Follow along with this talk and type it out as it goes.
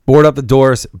board up the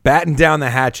doors, batten down the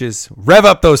hatches, rev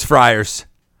up those fryers.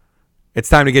 It's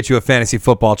time to get you a fantasy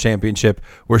football championship.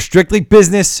 We're strictly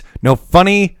business, no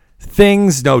funny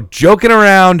things, no joking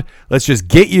around. Let's just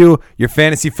get you your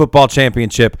fantasy football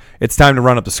championship. It's time to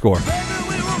run up the score.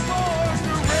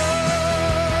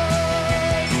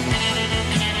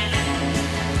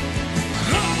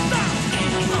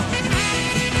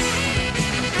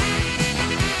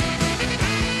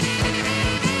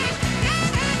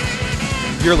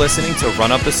 You're listening to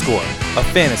Run Up the Score, a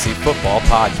fantasy football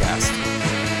podcast.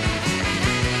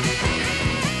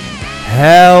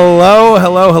 Hello,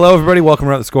 everybody. Welcome to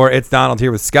Run Up the Score. It's Donald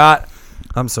here with Scott.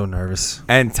 I'm so nervous.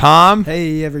 And Tom.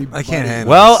 Hey, everybody. I can't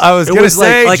handle Well, this. I was going to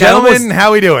say, gentlemen,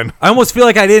 how we doing? I almost feel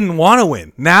like I didn't want to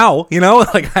win. Now,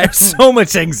 like I have so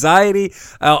much anxiety.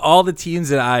 All the teams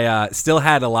that I still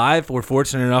had alive were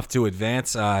fortunate enough to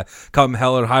advance. Come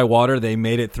hell or high water, they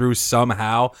made it through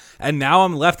somehow. And now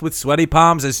I'm left with sweaty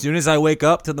palms as soon as I wake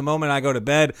up to the moment I go to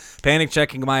bed, panic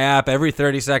checking my app every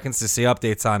 30 seconds to see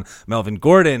updates on Melvin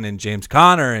Gordon and James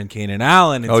Conner and Keenan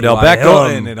Allen and Odell T.Y. Beckham.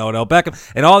 Hilton and Odell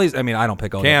Beckham and all these. I mean, I don't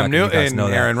pick Odell Cam Beckham. You guys Newton, know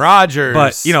that. Aaron Rodgers.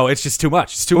 But, it's just too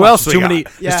much. It's too Who much. else we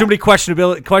got? There's too many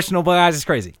questionable guys. It's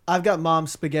crazy. I've got mom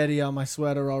spaghetti on my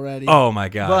sweater already. Oh, my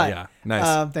God. But, yeah.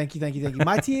 Nice. Thank you.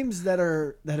 My teams that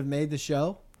have made the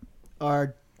show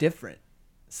are different.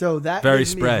 So that Very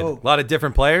gives me spread. hope. A lot of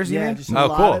different players, you Yeah, mean? just a Oh,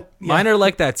 lot cool. of- yeah. Mine are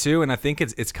like that too, and I think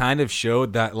it's kind of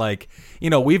showed that, like,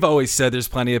 we've always said there's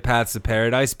plenty of paths to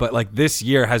paradise, but like this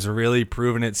year has really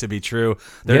proven it to be true.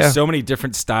 There's Yeah. so many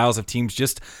different styles of teams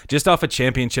just off a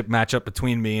championship matchup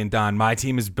between me and Don. My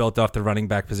team is built off the running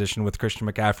back position with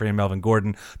Christian McCaffrey and Melvin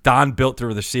Gordon. Don built through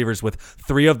the receivers with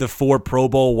 3 of the 4 Pro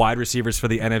Bowl wide receivers for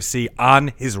the NFC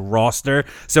on his roster.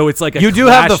 So it's like You do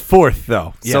have the 4th,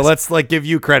 though. So Yes. let's give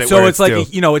you credit So where it's like, due.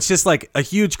 it's just like a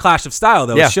huge clash of style,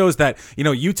 though. Yeah. It shows that,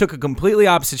 you took a completely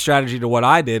opposite strategy to what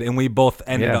I did, and we both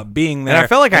ended up being there. And I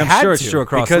felt like and I I'm had sure to it's true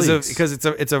across because leagues.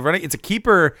 it's a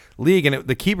keeper league, and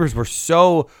the keepers were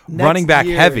so Next running back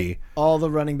year, heavy. All the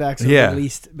running backs are Yeah.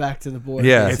 released back to the board.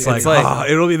 Yeah. It's basically. like,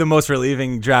 it'll be the most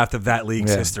relieving draft of that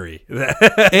league's Yeah. history.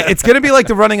 It's going to be like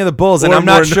the running of the Bulls, and Or I'm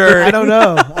not more- sure. I don't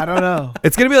know.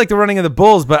 It's going to be like the running of the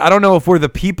Bulls, but I don't know if we're the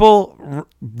people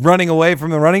running away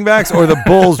from the running backs or the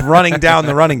Bulls running down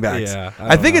the running backs. Yeah,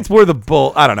 I think it's more the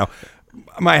Bull. I don't know.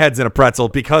 My head's in a pretzel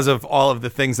because of all of the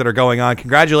things that are going on.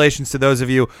 Congratulations to those of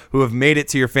you who have made it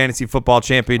to your fantasy football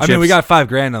championships. I mean, we got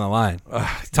 $5,000 on the line.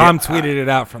 Tom tweeted it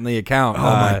out from the account. Oh,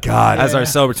 my God. As our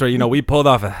celebratory, we pulled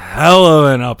off a hell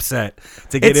of an upset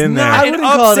to get It's in there. not I an wouldn't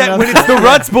call it upset an when it's the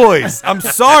Ruts boys. I'm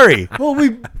sorry. Well,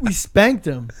 we spanked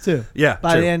them too. Yeah,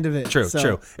 By true. the end of it. True, So-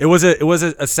 true. It was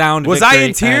a sound. Was I victory,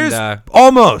 in tears? and,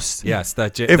 Almost. yes.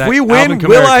 That If we win, Alvin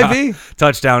will Kamara I be?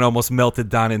 touchdown almost melted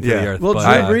Don into Yeah. the earth. Well,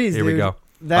 but, Drew Brees, here we dude, go.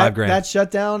 That $5,000. that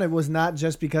shutdown, it was not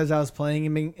just because I was playing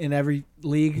him in every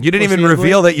league. You didn't even foreseeably.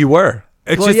 reveal that you were.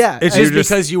 It's Well, just, yeah, it's and just you're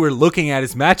because you were looking at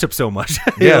his matchup so much.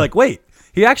 Yeah. You're like, wait,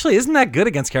 he actually isn't that good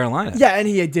against Carolina. Yeah, and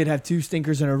he did have 2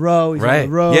 stinkers in a row. He's Right. on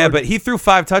the road. Yeah, but he threw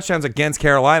 5 touchdowns against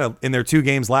Carolina in their 2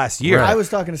 games last year. I was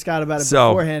talking to Scott about it So-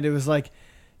 beforehand. It was like,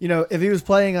 if he was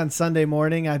playing on Sunday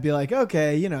morning, I'd be like,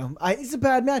 okay, it's a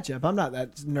bad matchup. I'm not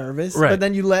that nervous. Right. But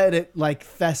then you let it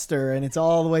fester, and it's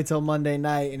all the way till Monday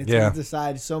night, and it's Yeah. to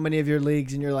decide so many of your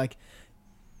leagues, and you're like,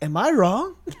 am I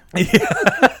wrong?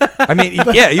 I mean,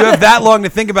 yeah, you have that long to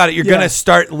think about it. You're Yeah. going to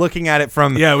start looking at it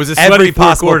from Yeah, it was a every sweaty 4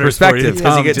 possible quarters for you. perspective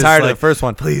because you Tom get just tired of like, the first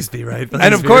one. Please be right.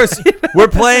 And of course, we're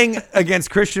playing against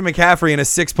Christian McCaffrey in a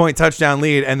 6-point touchdown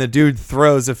lead, and the dude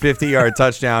throws a 50-yard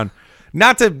touchdown.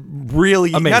 Not to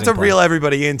Amazing play. reel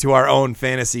everybody into our own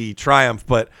fantasy triumph,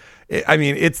 but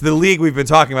it's the league we've been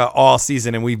talking about all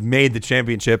season, and we've made the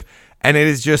championship, and it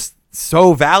is just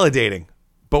so validating.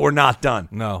 But we're not done.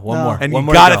 No, one No. more. And one you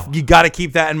more gotta go. you gotta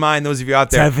keep that in mind, those of you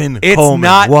out there. Tevin It's Coleman,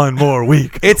 not one more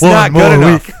week. It's One not more good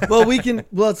enough. week. Well,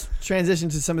 let's transition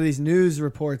to some of these news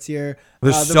reports here.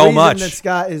 There's the so reason much. that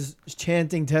Scott is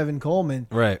chanting Tevin Coleman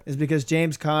Right. is because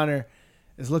James Conner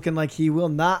is looking like he will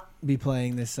not be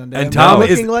playing this Sunday. And I mean, Tom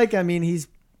looking is- like, he's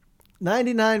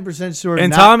 99% sure. And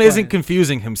not Tom playing. isn't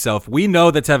confusing himself. We know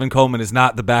that Tevin Coleman is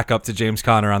not the backup to James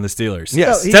Conner on the Steelers.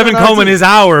 Yes. No, he's Tevin on our Coleman team. is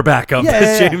our backup Yeah, to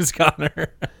yeah, yeah. James Conner.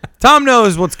 Tom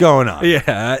knows what's going on.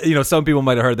 Yeah, some people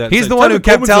might have heard that. He's Say, the one who Tevin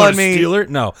kept Coleman's not telling a me- Steeler?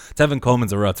 No, Tevin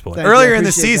Coleman's a Ruts boy. Thank you. Earlier I in the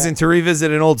appreciate season, that. to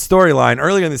revisit an old storyline,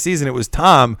 earlier in the season, it was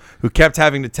Tom who kept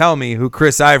having to tell me who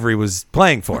Chris Ivory was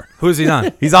playing for. Who's he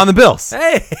on? He's on the Bills.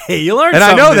 Hey, you learned And I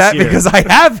something know this that year. because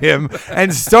I have him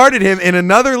and started him in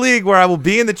another league where I will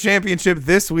be in the championship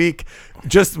this week.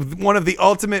 just one of the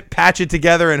ultimate patch it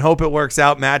together and hope it works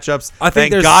out matchups. I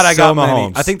think Thank God I got many,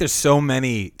 Mahomes. I think there's so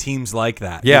many teams like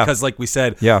that. Yeah. Because like we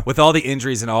said, with all the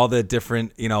injuries and all the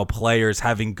different, players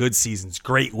having good seasons,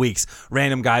 great weeks,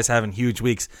 random guys having huge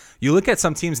weeks, you look at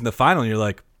some teams in the final and you're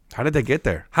like, how did they get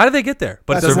there? how did they get there?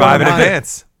 But it doesn't Survive and matter.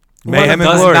 advance. It Mayhem and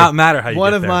does glory. not matter how you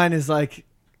One get of there. mine is like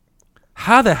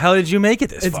How the hell did you make it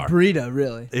this it's far? Breida,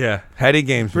 really. Yeah. Heady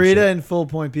games. and Breida shit. in full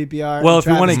point PPR. Well, and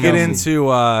if we want to Travis get Kelce. into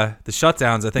the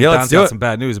shutdowns, I think Yeah, let's Don's do got it. some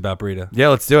bad news about Breida. Yeah,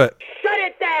 let's do it. Shut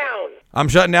it down! I'm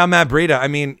shutting down Matt Breida. I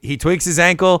mean, he tweaks his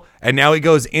ankle, and now he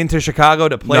goes into Chicago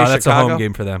to play No, that's Chicago. a home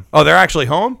game for them. Oh, they're actually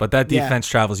home? But that Yeah. defense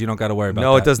travels. You don't got to worry about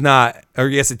No, that. it does not. Or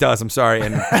yes, it does. I'm sorry.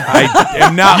 And I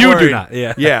am not You do worried. not,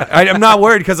 yeah. Yeah, I'm not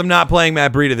worried because I'm not playing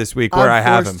Matt Breida this week where I I'm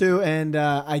have forced him. to, and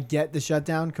I get the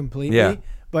shutdown completely. Yeah.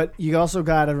 But you also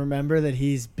got to remember that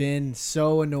he's been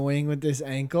so annoying with this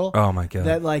ankle. Oh, my God.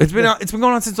 That like It's been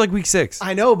going on since like week 6.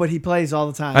 I know, but he plays all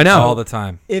the time. I know. all the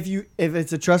time. If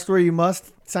it's a trust where you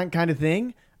must kind of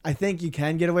thing, I think you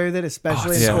can get away with it,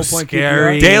 especially it's in so full point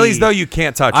scary. PPR. Dailies though, you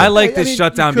can't touch. I him. like I this mean,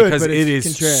 shutdown you could, because but it it's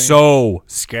is contrarian. so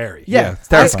scary. Yeah, it's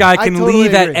This terrifying. guy I can totally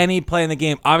leave at agree. any play in the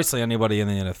game. Obviously, anybody in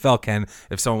the NFL can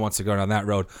if someone wants to go down that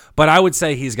road. But I would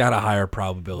say he's got a higher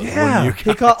probability. Yeah. You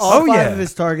He caught all Oh, five yeah. of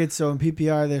his targets, so in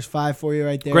PPR, there's 5 for you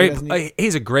right there. great. doesn't he?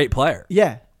 He's a great player.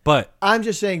 Yeah. But I'm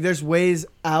just saying there's ways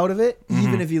out of it, Mm-hmm.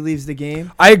 even if he leaves the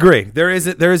game. I agree. There is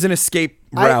an escape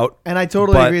route. And I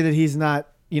totally but- agree that he's not,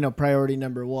 priority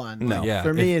number one. No. Like, Yeah.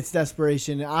 For me, it's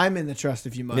desperation. I'm in the trust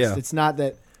if you must. Yeah. It's not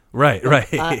that. right.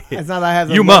 It's not that I have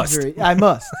the You must. luxury. I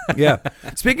must. Yeah.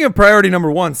 Speaking of priority number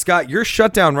 1, Scott, your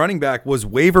shutdown running back was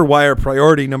waiver wire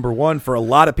priority number 1 for a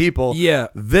lot of people. Yeah.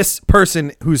 This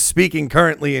person who's speaking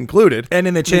currently included. And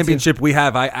in the championship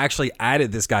I actually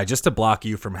added this guy just to block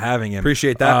you from having him.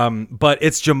 Appreciate that. But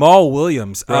it's Jamal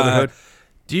Williams. Brotherhood.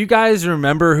 Do you guys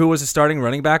remember who was a starting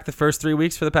running back the first 3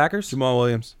 weeks for the Packers? Jamal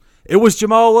Williams. It was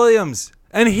Jamal Williams,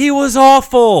 and he was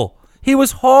awful. He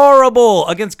was horrible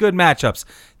against good matchups.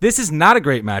 This is not a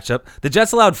great matchup. The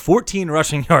Jets allowed 14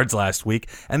 rushing yards last week,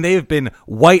 and they have been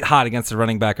white hot against the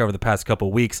running back over the past couple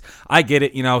of weeks. I get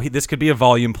it. This could be a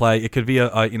volume play. It could be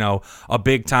a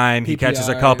big time. He catches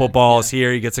a couple balls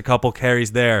here. He gets a couple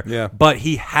carries there. Yeah. But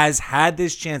he has had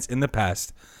this chance in the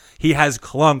past. He has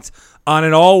clunked on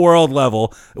an all-world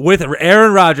level with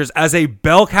Aaron Rodgers as a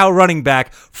bell cow running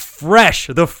back, fresh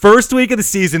the first week of the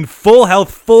season, full health,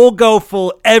 full go,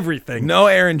 full everything. No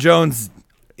Aaron Jones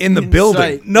in the In building.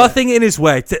 sight. Nothing in his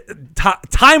way.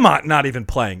 Tymont not even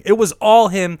playing. It was all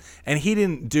him, and he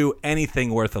didn't do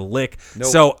anything worth a lick. Nope.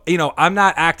 So, I'm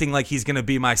not acting like he's going to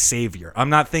be my savior. I'm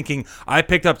not thinking, I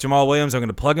picked up Jamal Williams, I'm going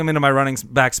to plug him into my running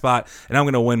back spot, and I'm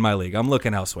going to win my league. I'm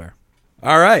looking elsewhere.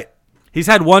 All right. He's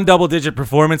had one double-digit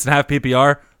performance in half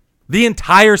PPR the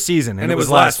entire season, And it was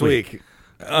last week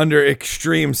under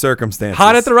extreme circumstances.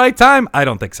 Hot at the right time? I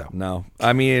don't think so. No.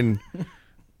 I mean,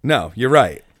 no, you're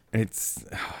right. It's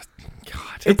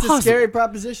God. It's Impossible. a scary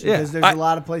proposition Yeah. because there's a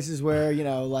lot of places where,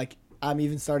 like, I'm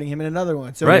even starting him in another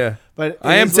one. So, Right. Yeah. But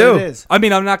I am is what too. It is. I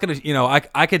mean, I'm not going to,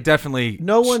 I could definitely...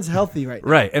 No one's healthy right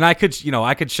now. Right, and I could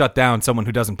shut down someone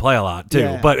who doesn't play a lot too.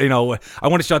 Yeah. But I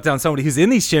want to shut down somebody who's in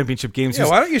these championship games. Yeah,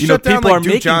 who's, why don't you shut down, people like, are Duke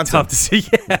making Johnson? tough to see.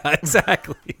 Yeah,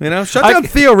 exactly. Shut I down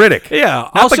could- Theo Riddick. Yeah,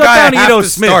 Not I'll the shut guy I down have Ito to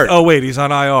Smith. start. Oh wait, he's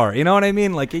on IR. You know what I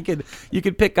mean? Like you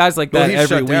could pick guys like Well, that he's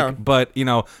every shut week. down. But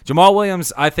Jamal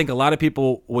Williams, I think a lot of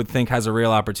people would think has a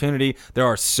real opportunity. There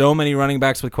are so many running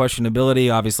backs with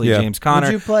questionability. Obviously, Yeah. James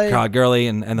Conner, you play Todd Gurley,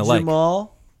 and the like.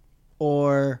 Jamal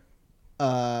or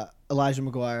Elijah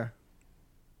McGuire.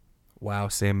 Wow,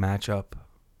 same matchup.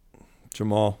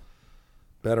 Jamal.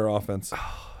 Better offense.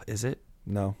 Is it?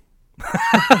 No.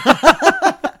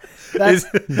 That's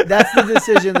the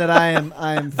decision that I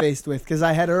am faced with because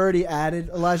I had already added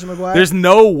Elijah McGuire. There's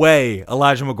no way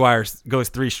Elijah McGuire goes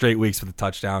 3 straight weeks with a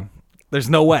touchdown. There's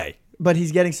no way. but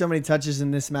he's getting so many touches in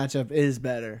this matchup is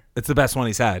better. It's the best one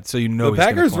he's had, so The he's gonna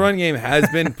Packers' climb. run game has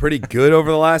been pretty good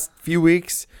over the last few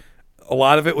weeks. A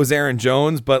lot of it was Aaron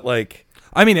Jones, but like,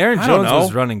 I mean, Aaron I don't Jones know.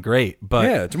 was running great, but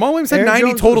yeah, Jamal Williams had Aaron 90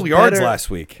 Jones total was yards better. last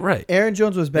week. right Aaron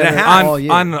Jones was a better half. all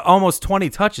year. on almost 20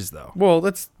 touches though. Well,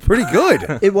 that's pretty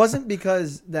good. It wasn't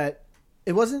because that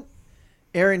it wasn't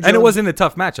Aaron Jones. And it wasn't a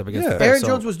tough matchup against Yeah. the Bears. Aaron so-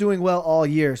 Jones was doing well all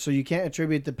year, so you can't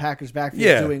attribute the Packers backfield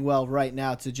Yeah. doing well right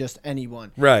now to just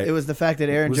anyone. Right. It was the fact that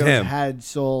Aaron was Jones him. had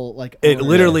soul like It ownership.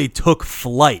 literally took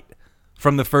flight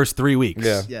from the first 3 weeks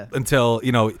Yeah. Yeah. until,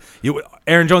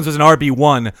 Aaron Jones was an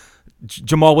RB1.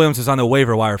 Jamal Williams is on the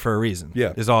waiver wire for a reason.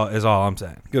 Yeah. Is all I'm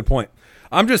saying. Good point.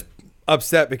 I'm just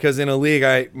upset because in a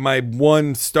league, my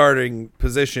one starting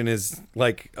position is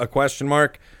like a question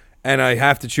mark, and I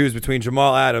have to choose between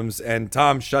Jamal Adams and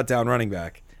Tom's shutdown running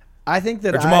back, I think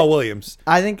that or Jamal Williams.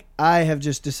 I think I have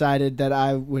just decided that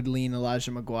I would lean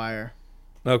Elijah McGuire.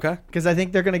 Okay. Because I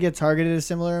think they're going to get targeted a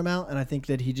similar amount, and I think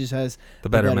that he just has The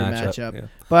better a matchup. Yeah.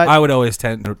 But I would always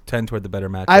tend toward the better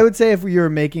matchup. I would say if you were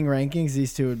making rankings,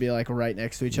 these two would be like right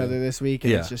next to each other this week.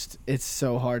 And Yeah. it's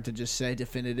so hard to just say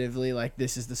definitively like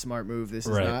this is the smart move, this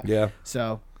is Right. not. Yeah.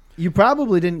 So you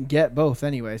probably didn't get both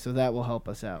anyway, so that will help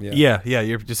us out. Yeah. Yeah,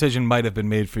 your decision might have been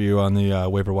made for you on the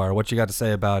waiver wire. What you got to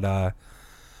say about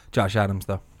Josh Adams,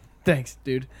 though? Thanks,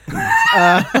 dude.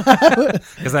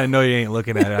 Because I know you ain't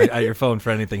looking at your phone for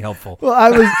anything helpful. Well, I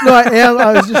am.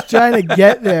 I was just trying to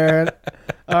get there.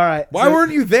 All right. Why so-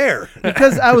 weren't you there?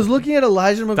 Because I was looking at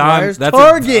Elijah McGuire's that's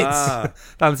targets.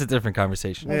 That's a different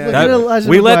conversation. Yeah. That- Look at Elijah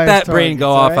we let McGuire's that brain go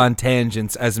targets, off all right? on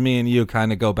tangents as me and you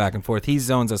kind of go back and forth. He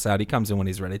zones us out. He comes in when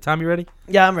he's ready. Tom, you ready?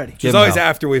 Yeah, I'm ready. It's Give him always hell.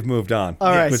 after we've moved on.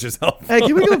 All right. Which is helpful. Hey,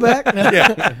 can we go back?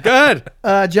 Yeah.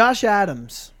 Good. Josh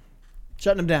Adams,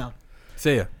 shutting him down.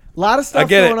 See ya. A lot of stuff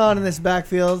get going it. on in this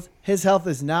backfield. His health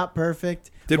is not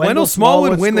perfect. Did Wendell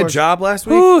Smallwood win the scores- job last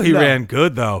week? Ooh, he No. ran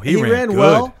good, though. He ran good.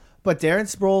 well, but Darren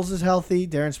Sproles is healthy.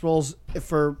 Darren Sproles,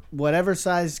 for whatever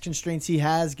size constraints he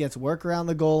has, gets work around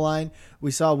the goal line.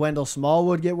 We saw Wendell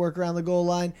Smallwood get work around the goal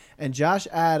line. And Josh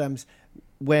Adams,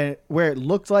 where it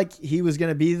looked like he was going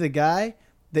to be the guy,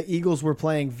 the Eagles were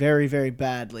playing very, very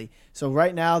badly. So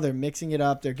right now they're mixing it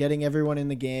up. They're getting everyone in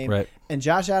the game. Right. And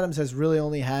Josh Adams has really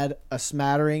only had a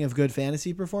smattering of good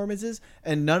fantasy performances,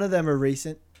 and none of them are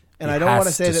recent. And He I don't want to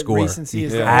has say that score. recency He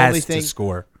is the has only to thing.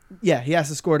 score. Yeah, he has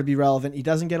to score to be relevant. He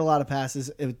doesn't get a lot of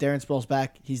passes. With Darren Sproles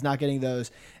back, he's not getting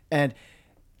those. And,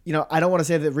 I don't want to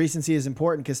say that recency is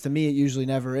important because to me it usually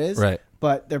never is. Right.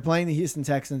 But they're playing the Houston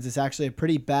Texans. It's actually a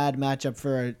pretty bad matchup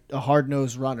for a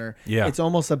hard-nosed runner. Yeah. It's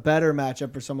almost a better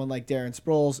matchup for someone like Darren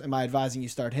Sproles. Am I advising you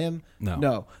start him? No.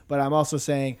 No. But I'm also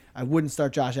saying I wouldn't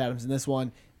start Josh Adams in this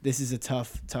one. This is a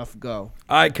tough go.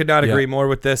 I could not Yeah. agree more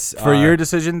with this. For your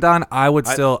decision, Don, I would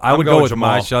I'm go going with Jamal.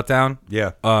 my shutdown.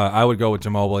 Yeah. I would go with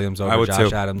Jamal Williams over I would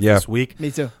Josh too. Adams Yeah. this week. Me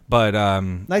too. But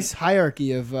Nice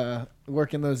hierarchy of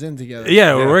working those in together.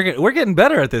 yeah, we're getting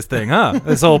better at this thing, huh?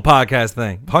 This whole podcast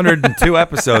thing. 102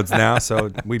 episodes now, so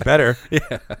we better.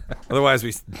 Yeah. Otherwise,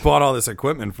 we bought all this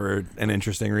equipment for an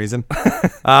interesting reason.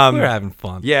 We're having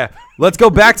fun. Yeah. Let's go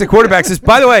back to quarterbacks. This,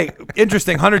 by the way,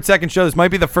 interesting 100-second show. This might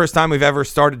be the first time we've ever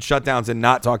started shutdowns and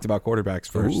not talked about quarterbacks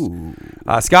first.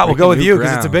 Scott, we'll go with Breaking you new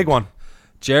because it's a ground. big one.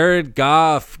 Jared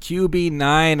Goff,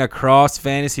 QB9 across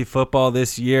fantasy football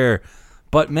this year.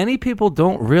 But many people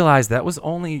don't realize that was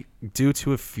only due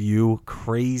to a few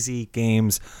crazy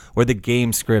games where the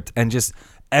game script and just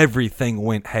everything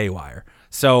went haywire.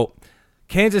 So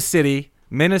Kansas City,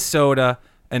 Minnesota,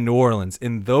 and New Orleans,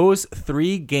 in those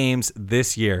 3 games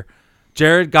this year,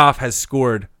 Jared Goff has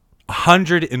scored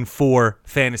 104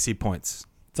 fantasy points.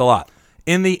 It's a lot.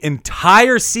 In the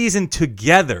entire season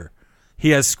together, he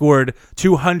has scored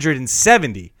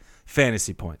 270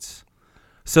 fantasy points.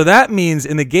 So that means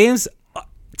in the games,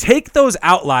 take those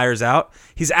outliers out,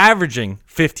 he's averaging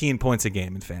 15 points a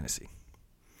game in fantasy.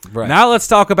 Right. Now let's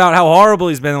talk about how horrible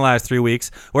he's been the last 3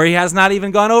 weeks, where he has not even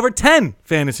gone over 10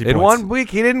 fantasy In points. 1 week,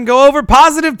 he didn't go over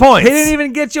positive points. He didn't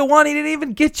even get you 1. He didn't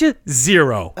even get you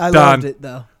 0. I Don. loved it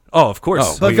though. Oh, of course.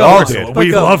 Oh, but we go all on. did. But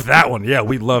We go. love that one. Yeah,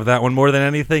 we love that one more than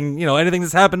anything, anything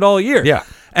that's happened all year. Yeah.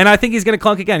 And I think he's going to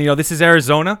clunk again. This is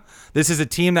Arizona. This is a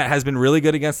team that has been really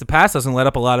good against the pass, doesn't let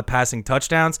up a lot of passing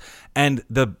touchdowns, and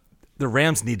the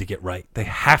Rams need to get right. They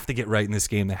have to get right in this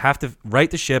game. They have to right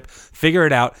the ship, figure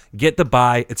it out, get the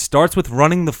bye. It starts with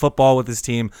running the football with this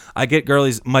team. I get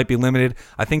Gurley's might be limited.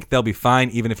 I think they'll be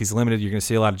fine. Even if he's limited, you're going to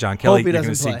see a lot of John Kelly. Hope he You're going to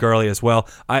doesn't see play. Gurley as well.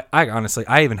 I honestly,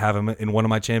 I even have him in one of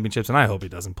my championships, and I hope he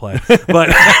doesn't play. But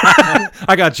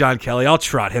I got John Kelly. I'll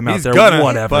trot him out He's there. gonna,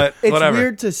 Whatever. but It's whatever.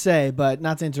 weird to say, but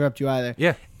not to interrupt you either.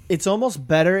 Yeah. It's almost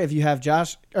better if you have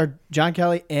John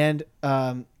Kelly and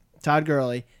Todd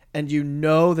Gurley, and you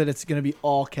know that it's going to be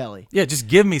all Kelly. Yeah, just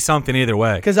give me something either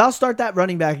way. Because I'll start that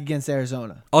running back against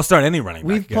Arizona. I'll start any running back.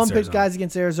 We've against pumped Arizona. guys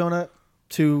against Arizona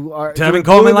to Tevin blue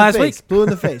Coleman in the last face, week. blue in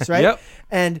the face, right? Yep.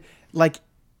 And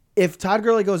if Todd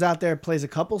Gurley goes out there, plays a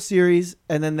couple series,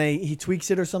 and then he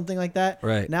tweaks it or something like that,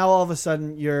 Right. now all of a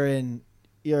sudden you're in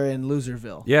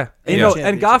Loserville. Yeah. In And, the and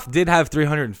championship. Goff did have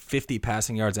 350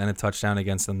 passing yards and a touchdown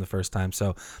against them the first time.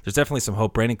 So there's definitely some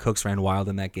hope. Brandon Cooks ran wild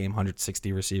in that game,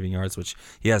 160 receiving yards, which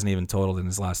he hasn't even totaled in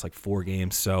his last 4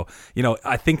 games. So,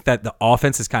 I think that the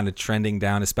offense is kind of trending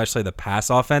down, especially the pass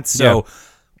offense. So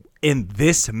in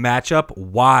this matchup,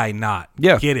 why not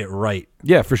get it right?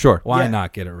 Yeah, for sure. Why Yeah.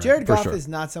 not get it right? Jared Goff sure. is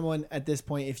not someone at this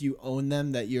point, if you own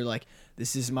them, that you're like,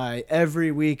 this is my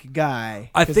every week guy.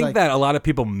 I 'Cause, think like, that a lot of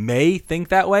people may think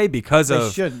that way because They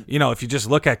of, shouldn't. if you just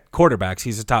look at quarterbacks,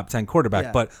 he's a top 10 quarterback.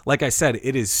 Yeah. But like I said,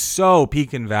 it is so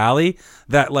peak and valley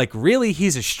that like really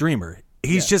he's a streamer.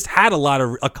 He's just had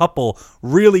a couple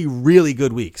really, really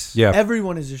good weeks. Yeah.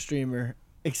 everyone is a streamer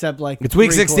except like It's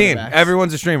week 3 16. quarterbacks.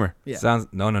 Everyone's a streamer. Yeah.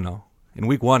 No. In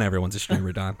week 1, everyone's a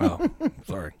streamer, Don. Oh,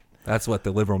 sorry. That's what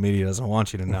the liberal media doesn't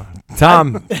want you to know.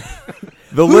 Tom, the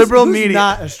Who's- liberal who's media.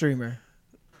 not a streamer.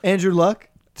 Andrew Luck,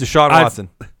 Deshaun Watson.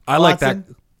 I like that.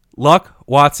 Watson. Luck,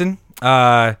 Watson.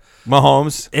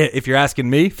 Mahomes. If you're asking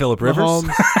me, Phillip Rivers.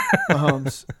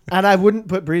 Mahomes, and I wouldn't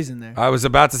put Breeze in there. I was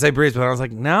about to say Breeze, but I was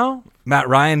like, no. Matt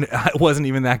Ryan wasn't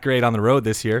even that great on the road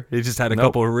this year. He just had a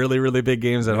couple of really, really big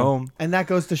games at home. And that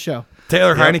goes to show.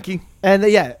 Taylor Heineke. And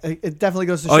it definitely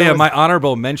goes to show. Oh yeah, with- my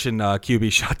honorable mention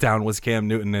QB shutdown was Cam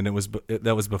Newton, and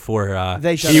that was before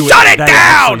They shut he him was- Shut it they down!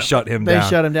 actually shut him They down.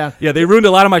 shut him down. Yeah, they ruined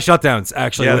a lot of my shutdowns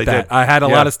actually Yeah, with they that. did. I had a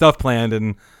Yeah. lot of stuff planned,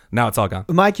 and now it's all gone.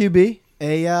 my QB,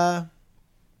 a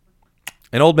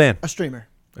An old man. streamer,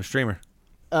 A streamer.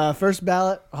 first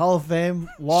ballot Hall of Fame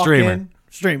walk Streamer. in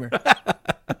streamer,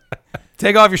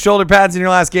 Take off your shoulder pads in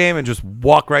your last game and just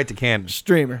walk right to Canton.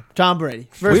 streamer. Tom Brady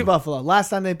versus We- Buffalo. Last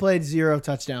time they played, 0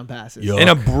 touchdown passes. Yo. In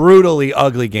a brutally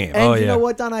ugly game. And Oh, you yeah. know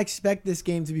what, Don? I expect this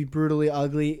game to be brutally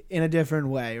ugly in a different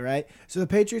way, right? So the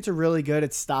Patriots are really good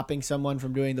at stopping someone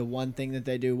from doing the one thing that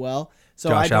they do well. So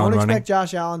Josh I don't Allen expect running?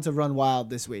 Josh Allen to run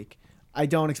wild this week. I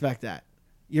don't expect that.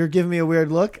 You're giving me a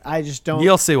weird look. I just don't.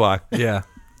 You'll see why. Yeah,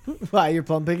 Why, you're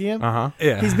plum picking him? Uh-huh.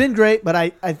 yeah. He's been great, but I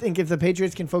think if the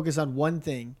Patriots can focus on one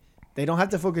thing, they don't have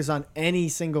to focus on any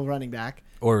single running back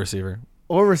or receiver.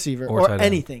 or receiver Or or, tight end.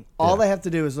 anything. All Yeah. they have to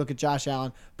do is look at Josh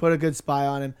Allen, put a good spy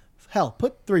on him. Hell,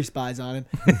 put 3 spies on him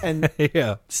and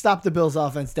Yeah, stop the Bills'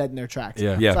 offense dead in their tracks.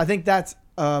 Yeah. Yeah. So I think that's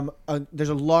there's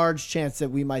a large chance that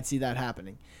we might see that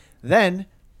happening. Then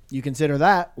you consider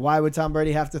that. Why would Tom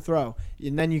Brady have to throw?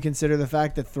 And then you consider the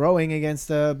fact that throwing against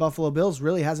the Buffalo Bills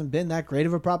really hasn't been that great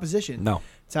of a proposition. No.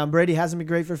 Tom Brady hasn't been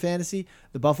great for fantasy.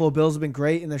 The Buffalo Bills have been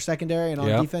great in their secondary and on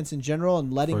Yep. defense in general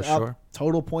and letting For up sure.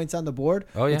 total points on the board.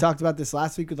 Oh, We yeah. talked about this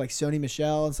last week with like Sony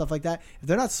Michel and stuff like that. If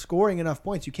they're not scoring enough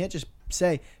points, you can't just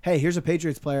say, hey, here's a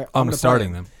Patriots player. I'm gonna play starting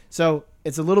him." them. So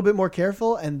it's a little bit more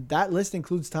careful, and that list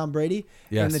includes Tom Brady.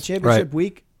 Yes, In the championship right.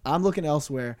 week, I'm looking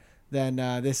elsewhere than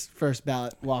this first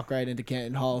ballot walk right into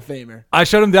Canton Hall of Famer. I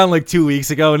shut him down like 2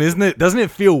 weeks ago, and doesn't it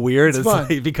feel weird? It's fun.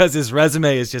 like, because his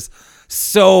resume is just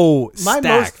so My stacked.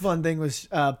 most fun thing was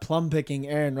plum picking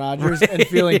Aaron Rodgers and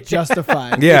feeling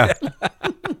justified. Yeah.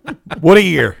 What a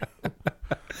year.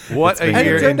 What a And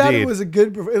year it turned out indeed. it was a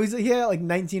good. It was he had like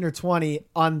 19 or 20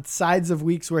 on sides of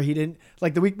weeks where he didn't.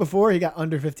 Like the week before, he got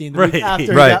under 15. The Right. week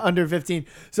after, Right. he got under 15.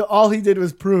 So all he did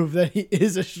was prove that he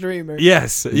is a streamer.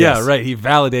 Yes. Yeah, right. He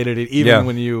validated it even Yeah.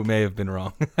 when you may have been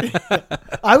wrong.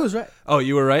 I was right. Oh,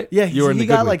 you were right? Yeah, you were in he the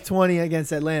good got week. like 20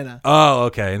 against Atlanta. Oh,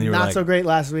 okay. And you were Not like, so great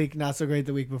last week. Not so great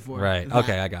the week before. right. That.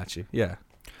 Okay, I got you. Yeah.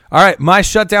 All right, my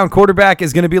shutdown quarterback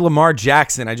is going to be Lamar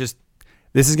Jackson.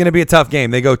 This is going to be a tough game.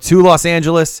 They go to Los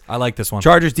Angeles. I like this one.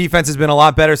 Chargers defense has been a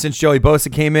lot better since Joey Bosa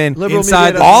came in. Liberal Inside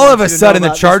media doesn't All want of a you to know sudden, the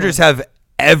about this Chargers one. have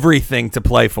everything to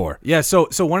play for. Yeah, so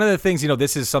one of the things,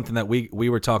 this is something that we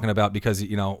were talking about because,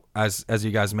 as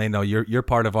you guys may know, you're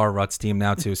part of our Ruts team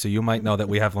now too, so you might know that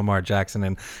we have Lamar Jackson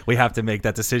and we have to make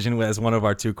that decision as one of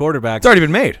our 2 quarterbacks. It's already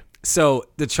been made. So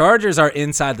the Chargers are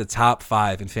inside the top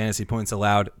 5 in fantasy points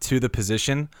allowed to the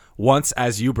position once,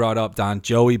 as you brought up, Don,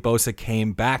 Joey Bosa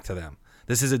came back to them.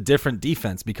 This is a different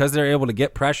defense because they're able to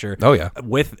get pressure. Oh, yeah.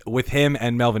 With him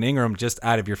and Melvin Ingram just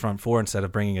out of your front 4 instead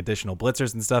of bringing additional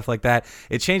blitzers and stuff like that.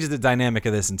 It changes the dynamic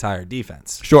of this entire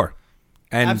defense. Sure.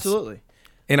 And Absolutely.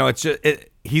 it's just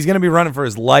he's going to be running for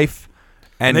his life.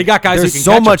 And they got guys who there's can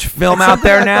so catch much him. film out Something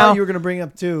there I now. thought you were going to bring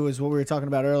up too is what we were talking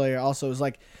about earlier. Also, is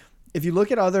like if you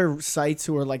look at other sites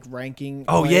who are like ranking.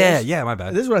 Oh, players, yeah, my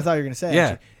bad. This is what I thought you were going to say. Yeah.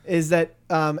 Actually, is that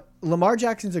Lamar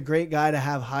Jackson's a great guy to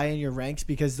have high in your ranks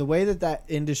because the way that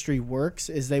industry works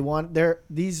is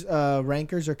these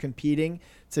rankers are competing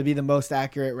to be the most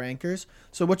accurate rankers.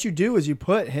 So what you do is you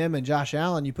put him and Josh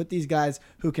Allen, you put these guys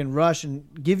who can rush and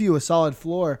give you a solid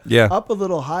floor up a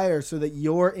little higher so that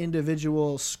your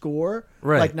individual score,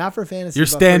 Right. like not for fantasy, Your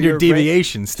but for standard your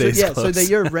deviation stays so close. that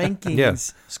your rankings Yeah.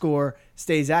 score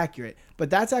stays accurate. But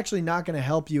that's actually not going to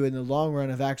help you in the long run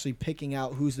of actually picking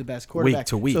out who's the best quarterback.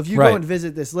 to week. So if you Right. go and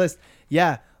visit this list,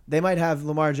 they might have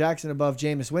Lamar Jackson above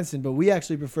Jameis Winston, but we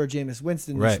actually prefer Jameis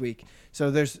Winston this Right. week. So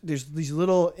there's these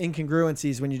little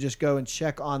incongruencies when you just go and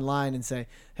check online and say,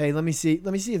 hey, let me see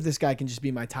if this guy can just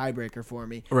be my tiebreaker for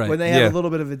me. Right. When they have Yeah. a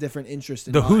little bit of a different interest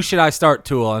in The mind. Who Should I Start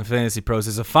tool on Fantasy Pros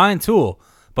is a fine tool,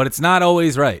 but it's not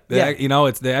always right. Yeah.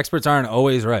 It's the experts aren't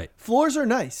always right. Floors are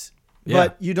nice, Yeah.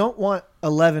 but you don't want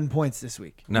 11 points this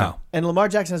week. No. And Lamar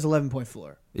Jackson has 11-point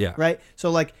floor. Yeah. Right?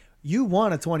 So, like, you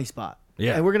want a 20 spot.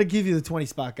 Yeah. And we're going to give you the 20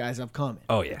 spot, guys. I'm coming.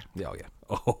 Oh yeah. Oh yeah.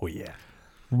 Oh yeah.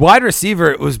 Wide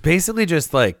receiver, it was basically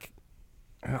just like,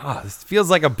 this feels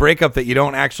like a breakup that you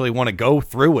don't actually want to go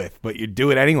through with, but you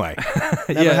do it anyway.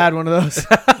 Never had one of those.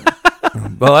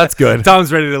 Well, that's good.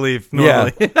 Tom's ready to leave.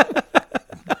 Normally. Yeah.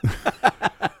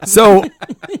 So,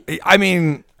 I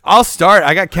mean, I'll start.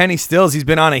 I got Kenny Stills. He's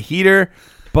been on a heater,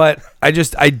 but I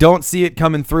don't see it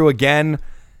coming through again.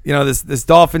 You know, this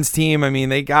Dolphins team, I mean,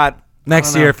 they got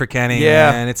Next year for Kenny.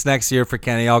 Yeah. And it's next year for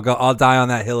Kenny. I'll die on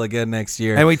that hill again next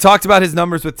year. And we talked about his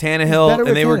numbers with He's Tannehill, better and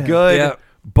with they were Tannehill. good, Yeah.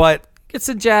 but It's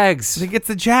the Jags. he gets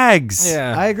the Jags.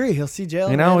 Yeah. I agree. He'll see Jalen.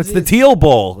 You know, it's Ramsey. the Teal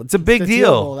Bowl. It's a big The Teal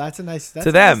deal. Bowl. That's a nice that's to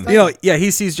a nice them. thing. He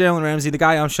sees Jalen Ramsey. The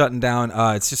guy I'm shutting down,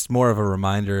 it's just more of a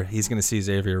reminder. He's going to see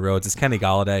Xavier Rhodes. It's Kenny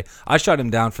Galladay. I shut him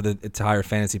down for the entire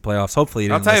fantasy playoffs. Hopefully, he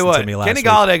I'll didn't tell you listen what, to me last Kenny week.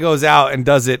 Galladay goes out and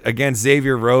does it against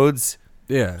Xavier Rhodes.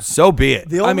 Yeah. So be it.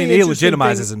 The I only mean, he interesting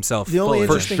legitimizes thing- himself The only fully.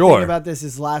 For interesting sure. thing about this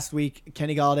is last week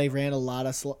Kenny Galladay ran a lot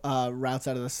of routes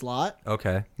out of the slot.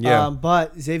 Okay. Yeah.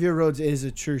 But Xavier Rhodes is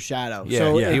a true shadow. Yeah,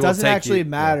 so yeah. He it will doesn't take actually you-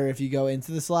 matter if you go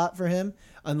into the slot for him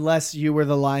unless you were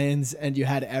the Lions and you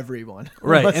had everyone.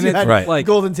 Right, Unless and you it's had right. like-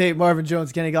 Golden Tate, Marvin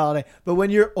Jones, Kenny Galladay. But when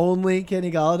you're only Kenny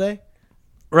Galladay,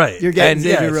 Right. you're getting And,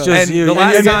 Xavier it's Rhodes. just And you, the and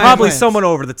last you're time- probably plans. someone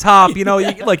over the top. You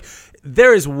like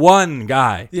there is one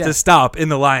guy Yeah. to stop in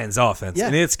the Lions offense, Yeah.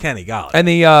 and it's Kenny Galladay. And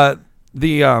the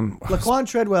Laquan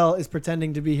Treadwell is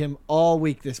pretending to be him all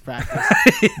week this practice.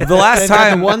 the last They've got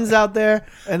time the ones out there,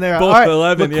 and they're Both all right.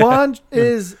 11, yeah. Laquan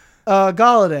is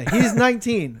Galladay. He's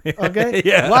 19. Okay,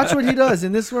 Yeah. Watch what he does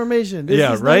in this formation. This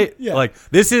yeah, is right. Yeah. Like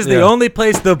this is the Yeah. only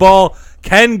place the ball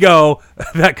can go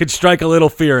that could strike a little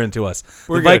fear into us.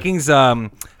 We're the good. Vikings, Don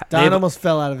they've- almost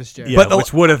fell out of his chair. yeah, But the-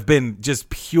 which would have been just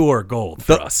pure gold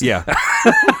for us. Yeah.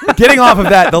 Getting off of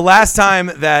that, the last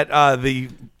time that the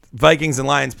Vikings and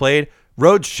Lions played,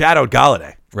 Rhodes shadowed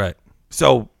Galladay. Right.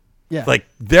 So, Yeah. like,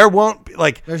 there won't be,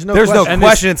 like, There's there's no no question.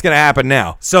 question it's going to happen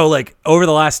now. So, like, over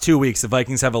the last 2 weeks, the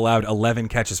Vikings have allowed 11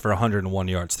 catches for 101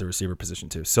 yards to the receiver position,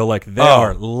 too. So, like, they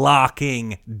are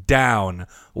locking down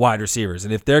wide receivers.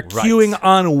 And if they're queuing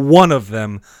on one of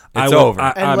them, It's over.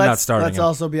 And I'm not let's starting him.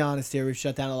 also be honest here. We've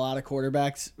shut down a lot of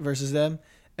quarterbacks versus them,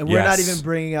 and we're not Yes. even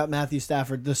bringing up Matthew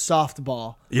Stafford, the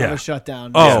softball Yeah. of a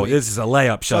shutdown. Oh, this week. this is a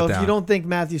layup So shutdown. if you don't think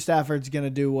Matthew Stafford's going to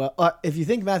do well, if you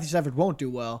think Matthew Stafford won't do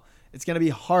well, it's going to be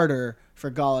harder for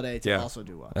Galladay to Yeah. also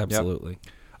do well. Absolutely.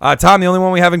 Tom, the only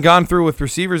one we haven't gone through with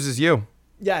receivers is you.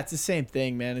 Yeah, it's the same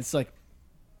thing, man. It's like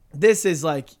this is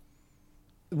like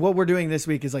what we're doing this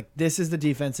week is like this is the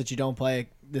defense that you don't play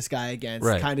this guy against,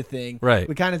 Right. kind of thing. Right.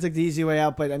 We kind of took the easy way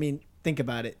out, but I mean, think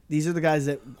about it. These are the guys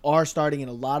that are starting in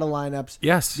a lot of lineups.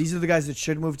 Yes. These are the guys that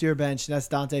should move to your bench. And that's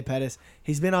Dante Pettis.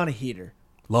 He's been on a heater.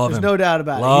 Love There's him. no doubt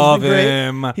about Love it. He's been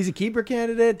him. great. He's a keeper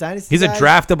candidate. Dynasty. He's a guy.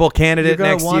 draftable candidate You're gonna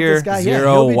next want year. this guy. Yeah,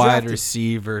 Zero he'll be wide drafted.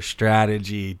 receiver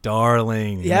strategy,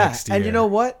 darling. Yeah, next year. and you know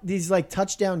what? These like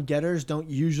touchdown getters don't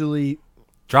usually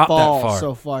Drop fall that far.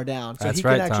 so far down. So That's he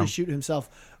right, can actually Tom. shoot himself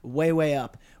way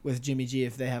up with Jimmy G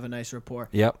if they have a nice rapport.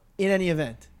 Yep. In any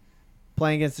event,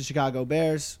 playing against the Chicago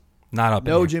Bears, Not up.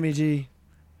 in no here. Jimmy G,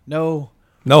 no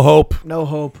No hope.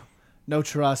 hope, no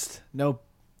trust, no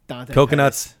Dante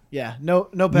Coconuts. Pettis. Yeah, no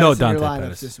Pettis No in your Dante lineups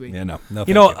Pettis. this week. Yeah, no.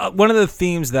 You know, one of the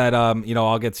themes that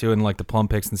I'll get to in like the plum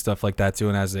picks and stuff like that too.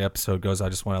 And as the episode goes, I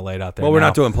just want to lay it out there. Well, we're now.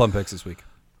 not doing plum picks this week.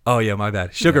 Oh yeah, my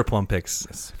bad. Sugar plum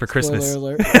picks for Christmas.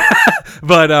 Spoiler alert.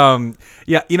 But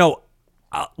yeah,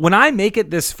 when I make it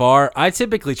this far, I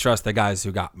typically trust the guys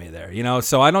who got me there.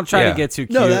 So I don't try Yeah. to get too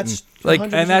cute. No, that's like-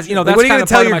 and that's 100% that's Like, what are you kind gonna of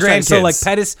tell part of your my strategy. So like grandkids?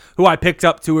 Pettis, who I picked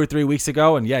up 2 or 3 weeks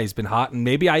ago, and yeah, he's been hot, and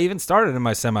maybe I even started in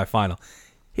my semifinal.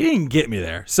 He didn't get me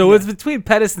there. So it's between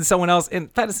Pettis and someone else,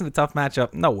 and Pettis in a tough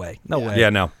matchup. No way. No way. Yeah,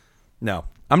 no.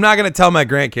 I'm not going to tell my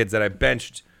grandkids that I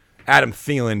benched Adam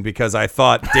Thielen because I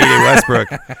thought Dede Westbrook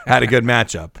had a good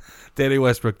matchup. Dede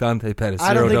Westbrook, Dante Pettis,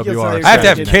 I don't think you'll tell WR. your I have to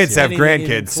have grandkids kids have anything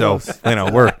even grandkids, so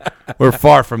close. we're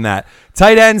far from that.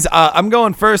 Tight ends, I'm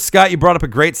going first. Scott, you brought up a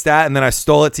great stat, and then I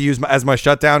stole it to use as my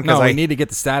shutdown because No, I we need to get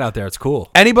the stat out there. It's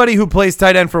cool. anybody who plays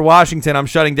tight end for Washington, I'm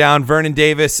shutting down. Vernon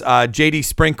Davis, J.D.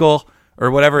 Sprinkle, or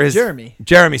whatever his Jeremy Sprinkle. I'm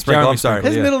Jeremy sorry. Sprinkle.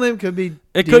 His Yeah. middle name could be.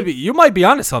 It D. could be. You might be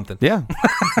onto something. Yeah,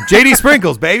 J.D.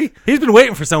 Sprinkles, baby. He's been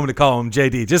waiting for someone to call him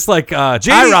JD, just like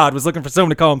Tyrod was looking for someone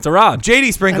to call him Tyrod.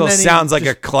 J.D. Sprinkles And then he sounds like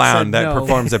a just clown said that no.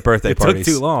 performs at birthday It parties.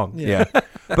 took too long. Yeah.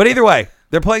 But either way,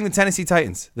 they're playing the Tennessee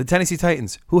Titans. The Tennessee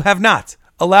Titans, who have not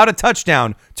allowed a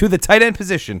touchdown to the tight end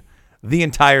position the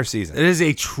entire season. It is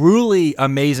a truly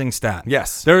amazing stat.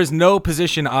 Yes. There is no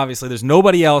position, obviously, there's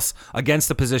nobody else against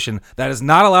the position that is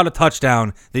not allowed a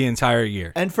touchdown the entire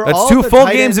year. And for That's all 2 the full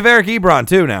tight games end- of Eric Ebron,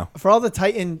 too, now. for all the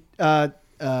Titan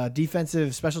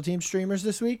defensive special team streamers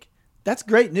this week, that's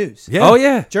great news. Yeah. Oh,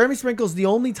 yeah. Jeremy Sprinkle's the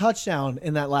only touchdown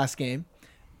in that last game.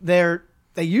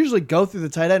 They usually go through the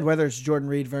tight end, whether it's Jordan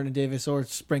Reed, Vernon Davis, or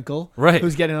Sprinkle, Right.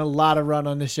 who's getting a lot of run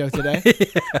on this show today.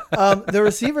 The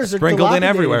receivers are Sprinkled in dilapidated.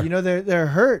 everywhere. You know, they're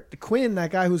hurt. Quinn,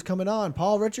 that guy who's coming on,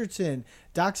 Paul Richardson,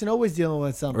 Doxson always dealing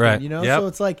with something. Right. You know, Yep. so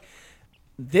it's like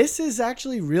this is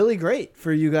actually really great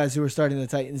for you guys who are starting the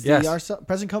Titans. Yes. Our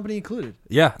present company included.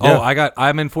 Yeah. Yeah.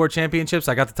 I'm in 4 championships.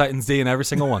 I got the Titans D in every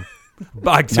single one.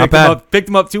 I bad. picked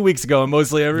them up 2 weeks ago, and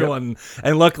mostly everyone.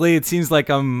 And luckily, it seems like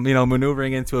I'm,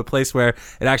 maneuvering into a place where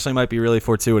it actually might be really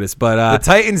fortuitous. But The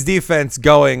Titans defense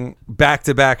going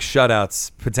back-to-back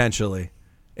shutouts, potentially,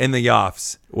 in the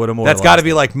offs. Would have That's got to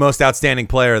be like most outstanding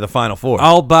player of the Final Four.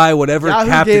 I'll buy whatever Yahoo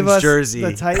gave captain's us jersey.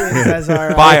 the Titans as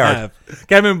our Bayard.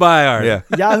 Kevin Byard.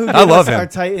 Yeah. Yahoo gave I love us him. our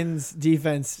Titans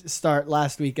defense start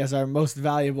last week as our most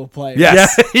valuable player.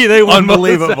 Yes. Yeah, they won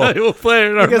Unbelievable. most valuable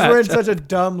player in our Because we're in matchup. such a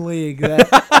dumb league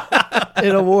that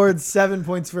it awards 7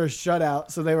 points for a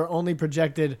shutout. So they were only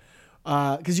projected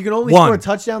because you can only One. score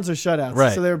touchdowns or shutouts.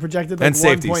 Right. So they were projected like And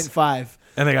safeties. 1.5.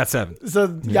 And they got 7.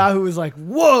 So Yahoo was like,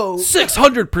 whoa.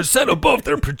 600% above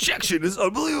their projection is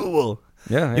unbelievable.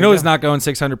 Yeah. You know who's not going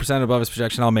 600% above his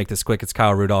projection? I'll make this quick. It's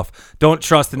Kyle Rudolph. Don't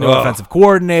trust the new Ugh. offensive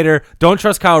coordinator. Don't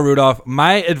trust Kyle Rudolph.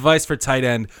 My advice for tight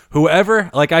end,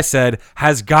 whoever, like I said,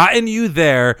 has gotten you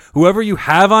there, whoever you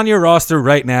have on your roster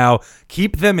right now,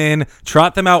 keep them in,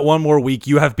 trot them out one more week.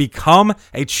 You have become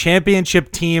a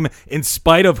championship team in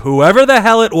spite of whoever the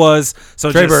hell it was.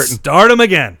 So Trey just Burton. start them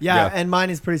again. Yeah, and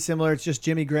mine is pretty similar. It's just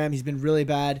Jimmy Graham. He's been really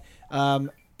bad.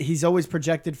 He's always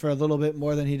projected for a little bit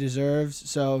more than he deserves.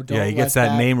 So don't Yeah, he let gets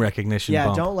that name recognition Yeah,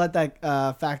 bump. don't let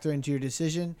that factor into your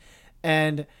decision.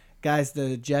 And guys,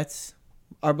 the Jets,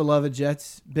 our beloved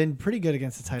Jets, been pretty good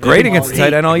against the tight end. Great against the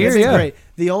tight end all year, They've been yeah. Great.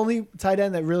 The only tight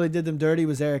end that really did them dirty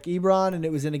was Eric Ebron, and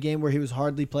it was in a game where he was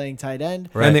hardly playing tight end.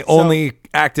 Right. And the So- only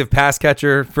active pass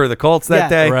catcher for the Colts that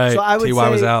Yeah. day. Right. So I would T.Y.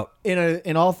 say was out.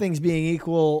 in all things being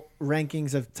equal,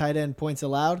 rankings of tight end points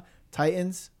allowed,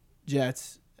 Titans,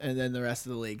 Jets, and then the rest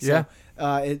of the league. So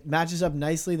it matches up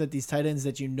nicely that these tight ends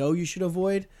that you know you should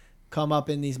avoid come up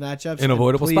in these matchups. In and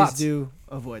avoidable please spots. do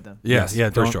avoid them. Yes, yeah,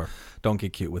 for don't- sure. Don't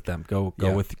get cute with them. Go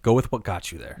Yeah. with what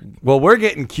got you there. Well, we're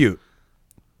getting cute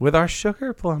with our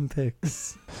sugar plum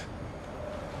picks.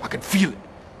 I can feel it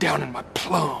down in my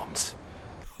plums.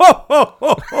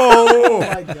 Oh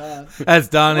my god. As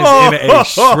Don is in a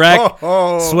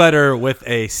Shrek sweater with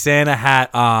a Santa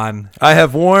hat on. I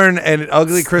have worn an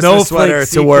ugly Christmas Snowflake sweater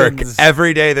to work sequins.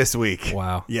 every day this week.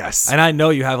 Wow. Yes. And I know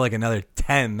you have like another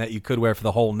 10 that you could wear for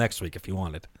the whole next week if you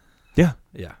wanted. Yeah.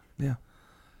 Yeah. Yeah.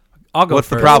 I'll go What's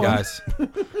the first, problem? guys.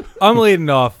 I'm leading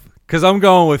off because I'm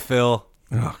going with Phil.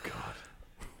 Oh, God.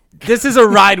 This is a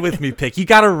ride with me pick. You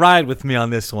got to ride with me on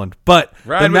this one. But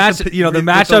the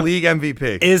matchup league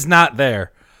MVP. is not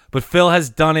there. But Phil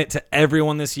has done it to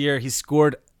everyone this year. He's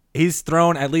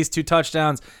thrown at least 2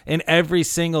 touchdowns in every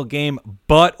single game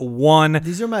but one.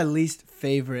 These are my least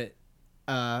favorite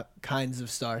kinds of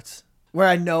starts where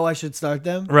I know I should start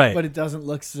them, Right. but it doesn't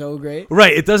look so great.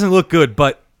 Right, it doesn't look good,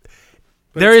 but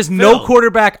there is no Phil.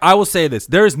 quarterback. I will say this.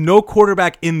 There is no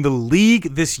quarterback in the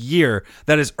league this year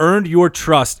that has earned your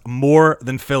trust more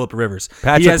than Phillip Rivers.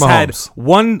 Patrick he has had Mahomes.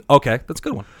 one. Okay, that's a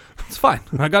good one. It's fine.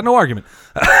 I got no argument.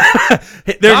 Tom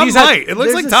might. It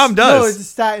looks There's like a- Tom No, does. it's a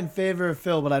stat in favor of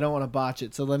Phil, but I don't want to botch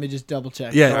it. So let me just double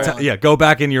check. Yeah, Hold on. yeah. Go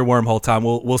back in your wormhole, Tom.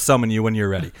 We'll summon you when you're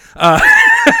ready.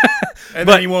 And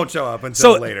but- then he won't show up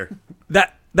until So- later.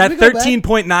 That we go back?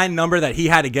 13.9 number that he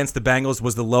had against the Bengals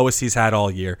was the lowest he's had all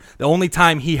year. The only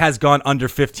time he has gone under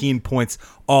 15 points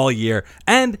all year.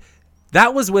 And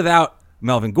that was without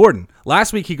Melvin Gordon.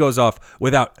 Last week he goes off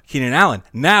without Keenan Allen.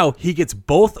 Now he gets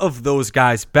both of those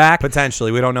guys back.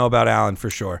 Potentially. We don't know about Allen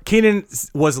for sure. Keenan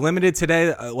was limited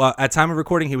today. Well, at time of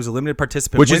recording, he was a limited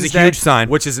participant, Which is a Wednesday, huge sign.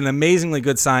 Which is an amazingly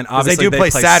good sign. Because they Obviously, do play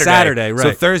Saturday. right?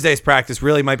 So Thursday's practice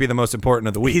really might be the most important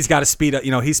of the week. He's got to speed up.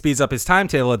 He speeds up his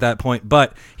timetable at that point.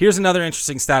 But here's another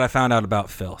interesting stat I found out about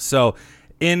Phil. So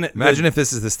Imagine if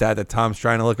this is the stat that Tom's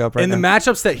trying to look up right in now. the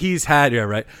matchups that he's had, yeah,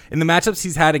 right. In the matchups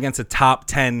he's had against a top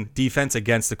 10 defense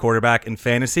against the quarterback in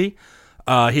fantasy,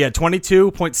 he had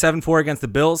 22.74 against the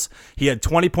Bills. He had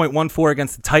 20.14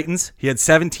 against the Titans. He had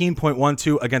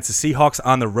 17.12 against the Seahawks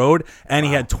on the road, and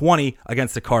he had 20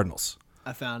 against the Cardinals.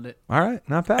 I found it. All right.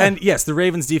 Not bad. And yes, the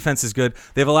Ravens defense is good.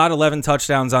 They've allowed 11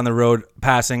 touchdowns on the road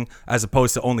passing as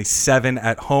opposed to only 7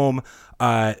 at home.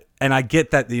 And I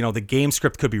get that, the game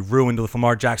script could be ruined with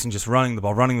Lamar Jackson just running the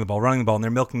ball, and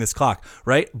they're milking this clock,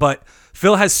 right? But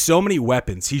Phil has so many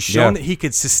weapons. He's shown that he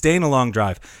could sustain a long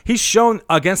drive. He's shown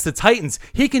against the Titans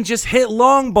he can just hit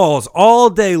long balls all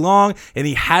day long, and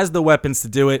he has the weapons to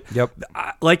do it. Yep.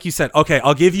 Like you said, okay,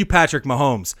 I'll give you Patrick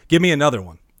Mahomes. Give me another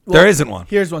one. There isn't one.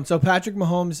 Here's one. So Patrick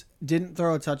Mahomes didn't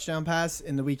throw a touchdown pass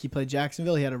in the week he played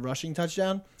Jacksonville. He had a rushing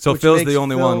touchdown. So which Phil's makes the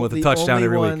only one with a the touchdown only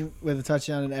every one week. with a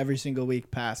touchdown in every single week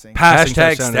passing. Passing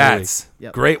Hashtag touchdown every week. stats.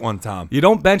 Yep. Great one, Tom. You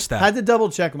don't bench that. Had to double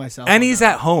check myself. And on he's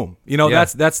that. at home. Yeah.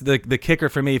 That's the kicker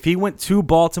for me. If he went to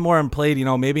Baltimore and played,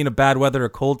 maybe in a bad weather or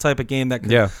cold type of game, that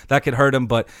could hurt him.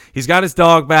 But he's got his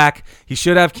dog back. He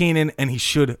should have Keenan, and he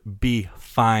should be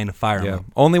fine firing Yeah. him.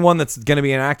 Only one that's going to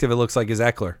be inactive, it looks like, is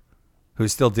Eckler,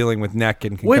 who's still dealing with neck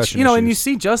and concussion Which, and you issues.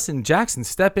 see Justin Jackson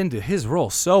step into his role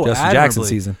so Justin admirably. Jackson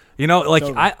season.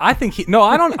 I think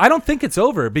I don't think it's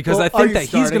over because Well, I are think you that he's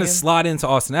starting going to him? slot into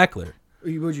Austin Eckler.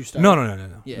 Would you start? No.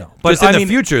 Yeah. But Just in the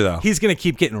future, though. he's going to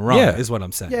keep getting run. Yeah. Is what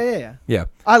I'm saying. Yeah. Yeah.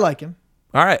 I like him.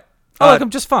 All right. I like him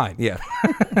just fine. Yeah.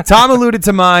 Tom alluded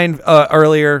to mine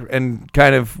earlier, and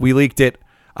kind of we leaked it.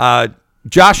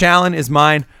 Josh Allen is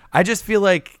mine. I just feel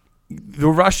like the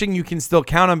rushing you can still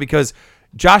count on because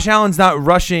Josh Allen's not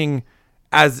rushing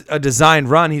as a designed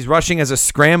run. He's rushing as a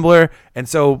scrambler. And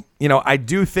so, I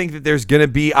do think that there's going to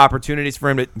be opportunities for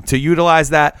him to utilize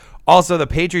that. Also, the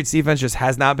Patriots defense just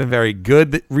has not been very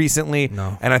good recently.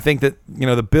 No. And I think that,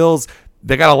 the Bills,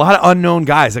 they got a lot of unknown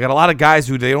guys. They got a lot of guys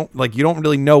who you don't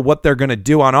really know what they're going to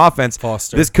do on offense.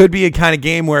 Foster. This could be a kind of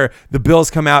game where the Bills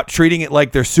come out treating it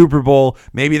like their Super Bowl.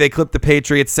 Maybe they clip the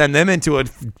Patriots, send them into a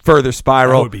further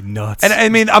spiral. That would be nuts. And I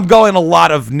mean, I'm going a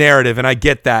lot of narrative, and I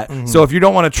get that. So if you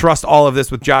don't want to trust all of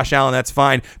this with Josh Allen, that's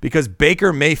fine, because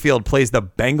Baker Mayfield plays the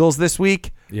Bengals this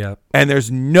week. Yeah. And there's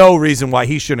no reason why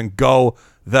he shouldn't go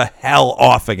the hell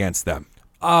off against them.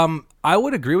 I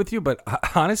would agree with you, but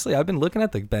honestly, I've been looking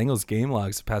at the Bengals game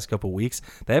logs the past couple weeks.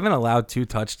 They haven't allowed two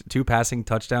passing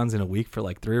touchdowns in a week for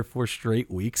like 3 or 4 straight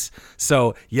weeks.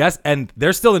 So yes, and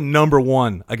they're still the number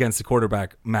one against the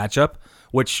quarterback matchup,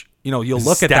 which you'll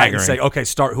look at that and say, okay,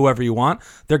 start whoever you want.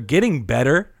 They're getting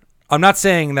better. I'm not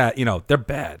saying that they're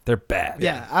bad. They're bad.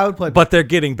 Yeah, I would play. But they're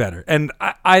getting better, and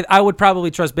I would probably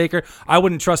trust Baker. I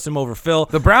wouldn't trust him over Phil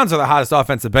The Browns are the hottest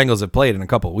offense the Bengals have played in a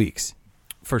couple of weeks.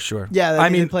 for sure. Yeah, I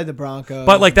they mean, played the Broncos.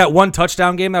 but like that one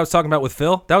touchdown game that I was talking about with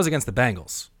Phil, that was against the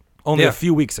Bengals only Yeah. a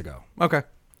few weeks ago. Okay.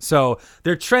 So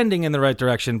they're trending in the right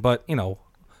direction, but They're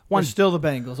one still the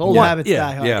Bengals. Old habits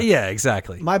die hard. yeah,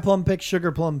 exactly. My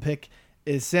sugar plum pick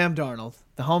is Sam Darnold,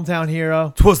 the hometown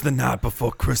hero. 'Twas the night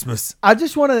before Christmas. I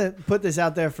just want to put this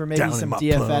out there for maybe Down in some my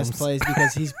DFS plums. plays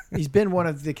because he's been one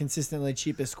of the consistently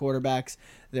cheapest quarterbacks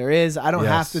there is. I don't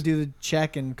have Yes. to do the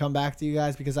check and come back to you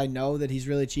guys because I know that he's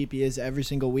really cheap. He is every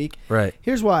single week. Right.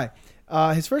 Here's why.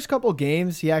 His first couple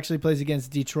games, he actually plays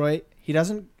against Detroit. He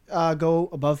doesn't go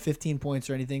above 15 points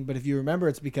or anything, but if you remember,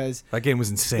 it's because That game was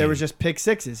insane. there was just pick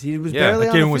sixes. He was Yeah, barely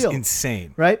that on game the was field.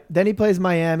 insane. Right? Then he plays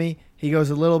Miami. He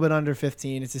goes a little bit under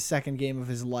 15. It's his second game of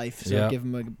his life, so Yeah. give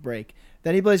him a break.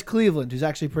 Then he plays Cleveland, who's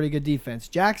actually pretty good defense.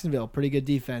 Jacksonville, pretty good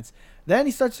defense. Then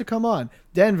he starts to come on.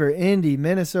 Denver, Indy,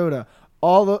 Minnesota,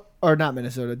 not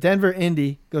Minnesota. Denver,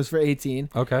 Indy goes for 18.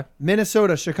 Okay.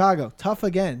 Minnesota, Chicago, tough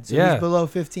again. So Yeah. he's below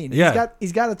 15. Yeah.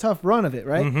 He's got a tough run of it,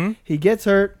 right? Mhm. He gets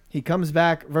hurt. He comes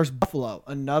back versus Buffalo,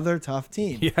 another tough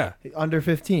team. Yeah. Under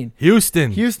 15.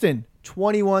 Houston.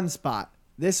 21 spot.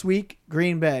 This week,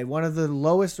 Green Bay, one of the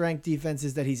lowest ranked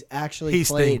defenses that he's actually He's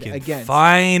played thinking against.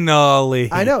 finally.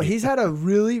 I know he's had a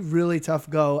really, really tough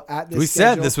go at this. We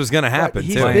said this was going to happen, But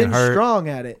he's too. been Hurt. strong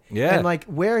at it. Yeah. And like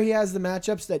where he has the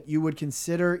matchups that you would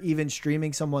consider even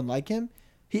streaming someone like him,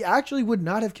 he actually would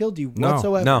not have killed you No,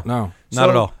 whatsoever. No, No. not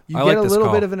at all. You I get like a this little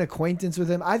call. bit of an acquaintance with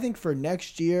him. I think for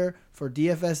next year, for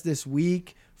DFS this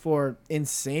week, for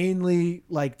insanely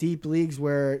like deep leagues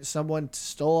where someone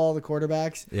stole all the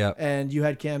quarterbacks Yep. and you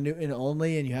had Cam Newton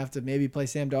only and you have to maybe play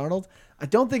Sam Darnold, I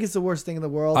don't think it's the worst thing in the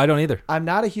world. I don't either. I'm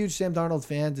not a huge Sam Darnold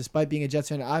fan, despite being a Jets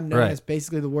fan. I'm known Right. as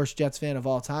basically the worst Jets fan of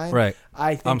all time. Right.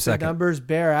 I I'm think the second. numbers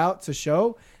bear out to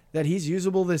show that he's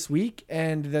usable this week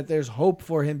and that there's hope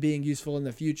for him being useful in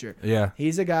the future. Yeah.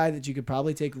 He's a guy that you could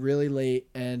probably take really late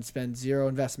and spend zero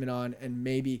investment on and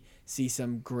maybe see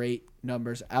some great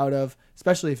numbers out of,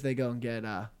 especially if they go and get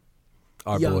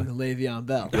Our young boy. Le'Veon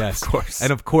Bell. Yes. Of course.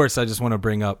 And of course, I just want to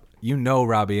bring up,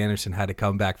 Robbie Anderson had to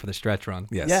come back for the stretch run.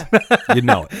 Yes. Yeah. You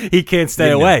know it. He can't stay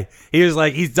You know. away. He was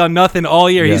like, he's done nothing all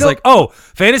year. Yeah. He's like, oh,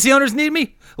 fantasy owners need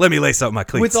me? Let me lace up my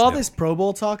cleats. With all this Pro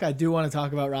Bowl talk, I do want to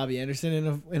talk about Robbie Anderson in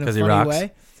a 'Cause he funny rocks?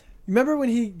 way. Remember when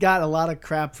he got a lot of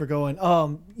crap for going,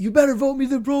 you better vote me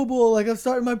the Pro Bowl, like I'm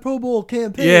starting my Pro Bowl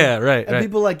campaign. Yeah, right, And right.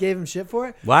 people like gave him shit for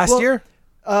it. Last Well, year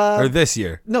or this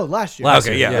year? No, last year. Last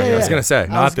Okay, year, yeah, yeah, I was yeah. gonna say.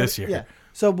 Not this year. Yeah.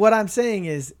 So what I'm saying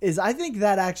is I think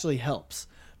that actually helps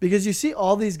because you see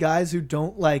all these guys who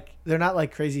don't they're not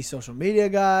like crazy social media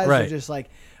guys. Right. They're just like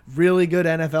really good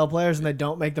NFL players and they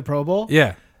don't make the Pro Bowl.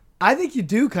 Yeah. I think you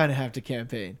do kind of have to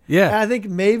campaign. Yeah. And I think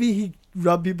maybe he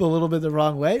rubbed people a little bit the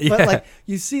wrong way. But Yeah. like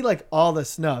you see like all the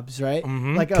snubs, right?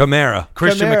 Like Kamara.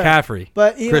 Christian Kamara. McCaffrey.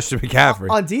 But you know, Christian McCaffrey.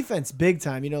 on defense, big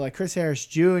time. You know, like Chris Harris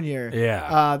Jr.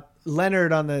 Yeah.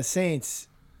 Leonard on the Saints,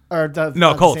 or not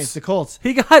No, the Colts. Saints, the Colts.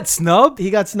 He got snubbed. He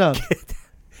got snubbed.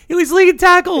 He leads league in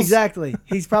tackles. Exactly.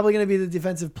 He's probably going to be the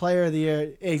defensive player of the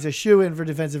year. He's a shoo-in for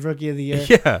defensive rookie of the year.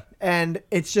 Yeah. And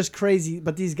it's just crazy.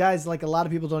 But these guys, like a lot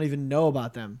of people don't even know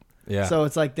about them. Yeah. So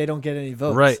it's like they don't get any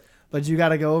votes. Right. But you got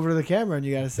to go over to the camera and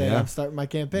you got to say, Yeah. I'm starting my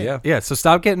campaign. Yeah. Yeah, so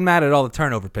stop getting mad at all the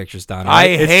turnover pictures, Don. I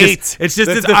right? hate. It's just the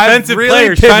that's- I've defensive really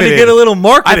players trying to pivoted. get a little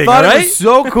marketing. I thought all it right? was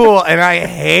so cool, and I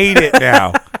hate it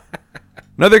now.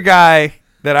 Another guy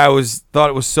that thought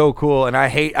it was so cool, and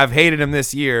I've hated him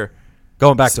this year.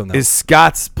 Going back to him, though. Is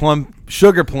Scott's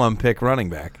sugar plum pick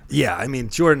running back? Yeah, I mean,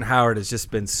 Jordan Howard has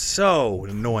just been so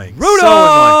annoying. Rudolph!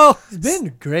 So annoying. He's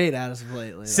been great as of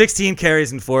lately. 16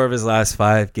 carries in 4 of his last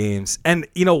 5 games. And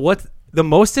you know what? The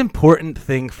most important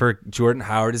thing for Jordan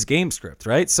Howard is game script,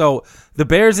 right? So the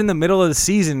Bears in the middle of the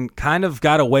season kind of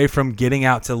got away from getting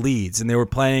out to leads, and they were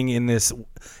playing in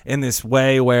this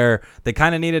way where they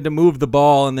kind of needed to move the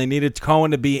ball and they needed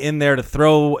Cohen to be in there to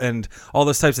throw and all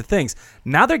those types of things.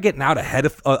 Now they're getting out ahead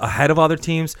of other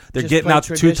teams. They're Just getting play out to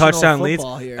 2 traditional touchdown leads,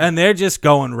 football here. and they're just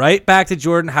going right back to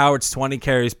Jordan Howard's 20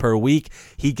 carries per week.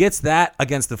 He gets that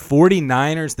against the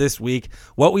 49ers this week.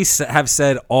 What we have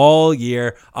said all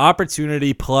year,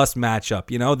 opportunity plus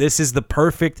matchup. You know, this is the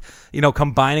perfect,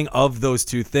 combining of those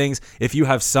two things. If you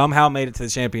have somehow made it to the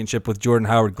championship with Jordan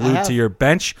Howard glued to your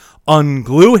bench,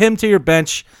 unglue him to your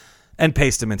bench and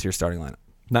paste him into your starting lineup.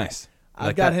 Nice. I've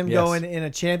like got that? him Yes. going in a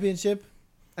championship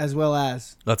as well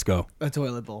as Let's go. a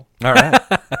toilet bowl. All right.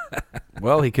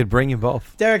 Well, he could bring you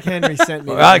both. Derrick Henry sent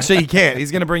me. Well, actually, he can't.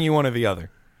 He's going to bring you one or the other.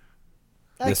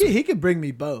 Actually, he could bring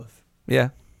me both. Yeah.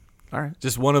 All right.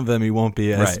 Just one of them, he won't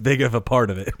be as Right. big of a part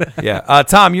of it. Yeah.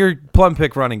 Tom, your plum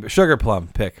pick sugar plum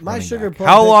pick. My running sugar back. plum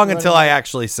How pick long running until I back.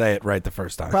 actually say it right the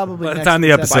first time? Probably By the next time the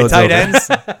week's episode's By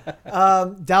episode. tight over.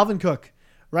 ends? Dalvin Cook.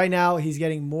 Right now, he's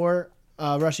getting more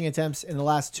rushing attempts in the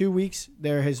last 2 weeks.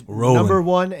 They're his Rolling. number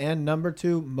 1 and number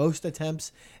 2 most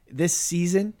attempts this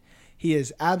season. He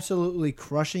is absolutely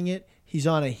crushing it. He's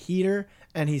on a heater,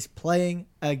 and he's playing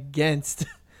against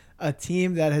a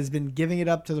team that has been giving it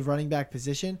up to the running back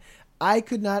position. I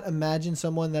could not imagine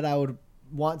someone that I would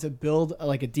want to build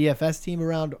like a DFS team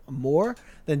around more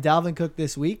than Dalvin Cook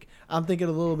this week. I'm thinking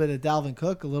a little bit of Dalvin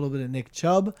Cook, a little bit of Nick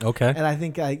Chubb. Okay. And I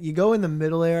think you go in the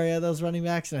middle area of those running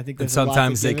backs, and I think And there's a lot to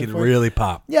sometimes they give it can for. really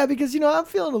pop. Yeah, because I'm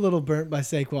feeling a little burnt by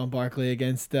Saquon Barkley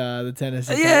against the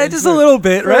Tennessee. Yeah, Titans just a little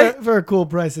bit, right? for a cool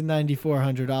price of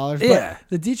 $9,400. Yeah. But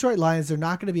the Detroit Lions, they're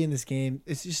not going to be in this game.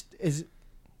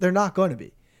 They're not going to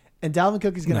be. And Dalvin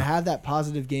Cook is going to have that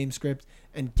positive game script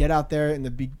and get out there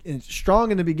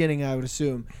strong in the beginning, I would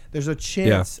assume. There's a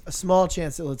chance, a small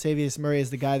chance that Latavius Murray is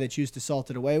the guy they choose to salt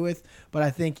it away with. But I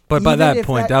think But by even that if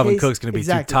point, Dalvin Cook's gonna be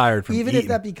too tired from Even eating. if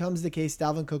that becomes the case,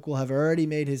 Dalvin Cook will have already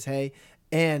made his hay.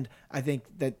 And I think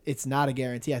that it's not a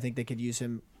guarantee. I think they could use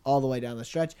him all the way down the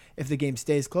stretch. If the game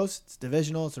stays close, it's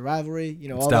divisional, it's a rivalry,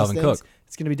 all those Dalvin things. Cook.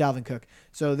 It's going to be Dalvin Cook.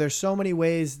 So there's so many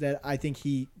ways that I think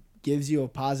he gives you a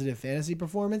positive fantasy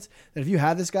performance that if you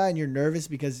have this guy and you're nervous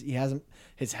because he hasn't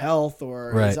his health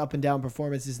or his Right. up and down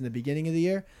performances in the beginning of the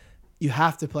year, you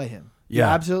have to play him. Yeah.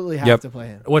 You absolutely have Yep. to play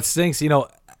him. What stinks,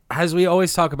 as we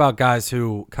always talk about guys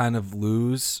who kind of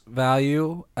lose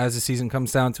value as the season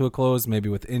comes down to a close, maybe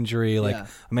with injury, like Yeah.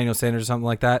 Emmanuel Sanders or something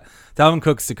like that. Dalvin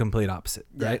Cook's the complete opposite,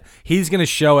 right? He's going to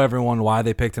show everyone why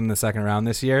they picked him in the second round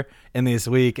this year and this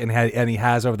week, and he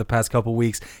has over the past couple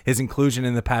weeks. His inclusion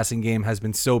in the passing game has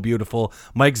been so beautiful.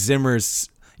 Mike Zimmer's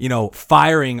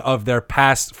firing of their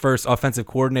past first offensive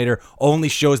coordinator only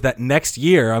shows that next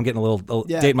year, I'm getting a little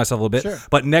dating myself a little bit, Sure.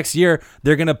 but next year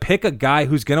they're going to pick a guy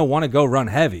who's going to want to go run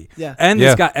heavy. Yeah. And Yeah.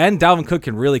 this guy and Dalvin Cook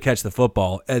can really catch the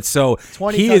football. And so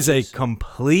 20 he is a touches.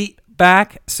 complete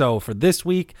back. So for this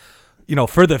week,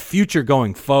 for the future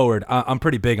going forward, I'm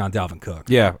pretty big on Dalvin Cook.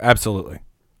 Yeah, absolutely.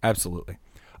 Absolutely.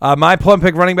 My plum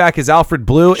pick running back is Alfred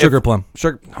Blue. Sugar plum.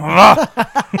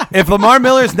 If Lamar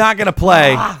Miller's not going to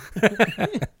play,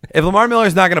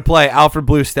 Alfred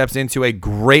Blue steps into a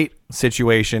great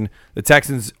situation. The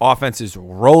Texans' offense is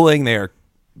rolling. They are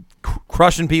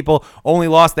crushing people. Only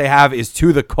loss they have is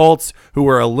to the Colts, who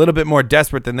were a little bit more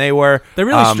desperate than they were. They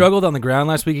really struggled on the ground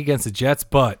last week against the Jets,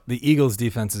 but the Eagles'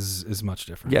 defense is much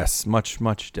different. Yes,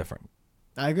 much different.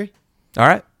 I agree. All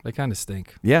right. They kind of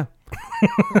stink. Yeah.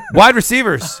 Wide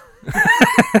receivers.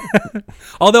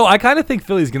 Although I kind of think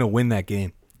Philly's going to win that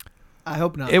game. I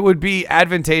hope not. It would be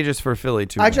advantageous for Philly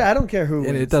to Actually, win. I don't care who And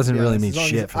wins. it doesn't to be really honest, mean as long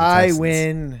shit as for the I Texans.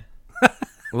 win.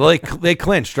 Well, they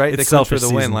clinched, right? It's They clinched for the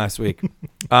selfish win season. last week.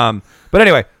 But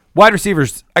anyway, wide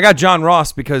receivers. I got John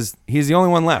Ross because he's the only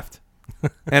one left.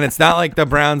 And it's not like the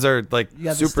Browns are like You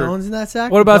got super. the Stones in that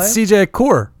sack? What about Play 'em? CJ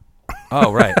Core?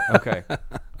 Oh, right. Okay.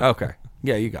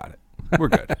 Yeah, you got it. We're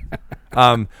good.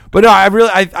 But no,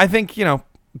 I think,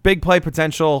 big play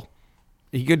potential.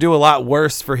 He could do a lot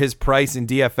worse for his price in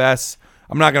DFS.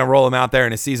 I'm not going to roll him out there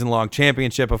in a season-long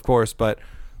championship, of course, but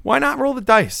why not roll the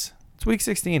dice? It's week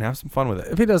 16. Have some fun with it.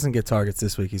 If he doesn't get targets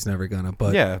this week, he's never gonna.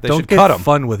 But Yeah, they don't should get cut him.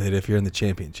 fun with it if you're in the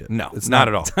championship. No, it's not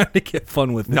at all. Time to get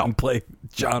fun with it and play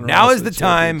John. Now Ross is for the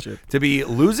time championship. to be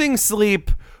losing sleep,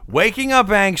 waking up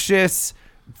anxious,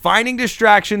 finding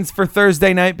distractions for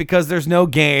Thursday night because there's no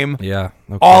game. Yeah,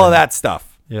 okay. All of that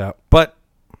stuff. Yeah, But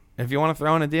if you want to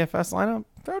throw in a DFS lineup,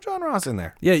 throw John Ross in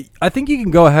there. yeah. I think you can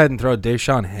go ahead and throw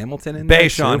Deshaun Hamilton in there.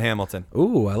 Deshaun too. Hamilton.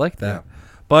 Ooh, I like that.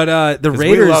 But the 'Cause we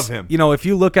Raiders, love him. if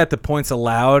you look at the points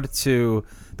allowed to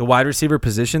the wide receiver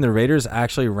position, the Raiders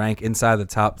actually rank inside the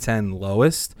top 10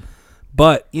 lowest.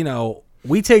 But,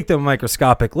 we take the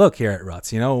microscopic look here at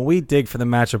Ruts. We dig for the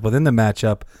matchup within the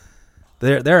matchup.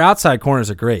 Their outside corners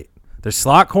are great. Their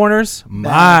slot corners,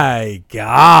 my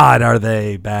God, are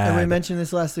they bad. And we mentioned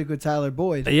this last week with Tyler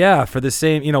Boyd. Yeah, for the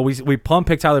same, we plum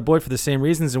picked Tyler Boyd for the same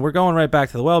reasons, and we're going right back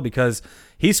to the well because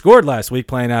he scored last week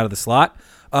playing out of the slot.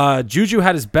 Juju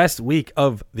had his best week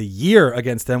of the year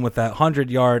against them with that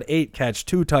 100-yard, 8-catch,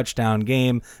 2-touchdown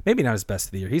game. Maybe not his best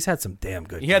of the year. He's had some damn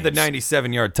good He had the games.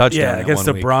 97-yard touchdown. Yeah, that against one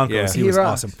the week. Broncos. Yeah. He He was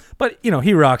rocks. awesome. But,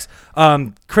 he rocks.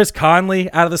 Chris Conley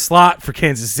out of the slot for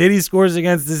Kansas City scores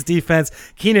against this defense.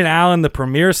 Keenan Allen, the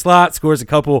premier slot, scores a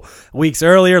couple weeks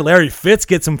earlier. Larry Fitz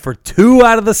gets him for 2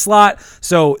 out of the slot.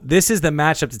 So this is the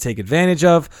matchup to take advantage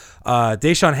of.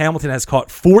 Deshaun Hamilton has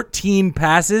caught 14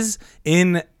 passes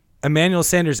in Emmanuel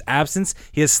Sanders' absence.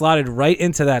 He has slotted right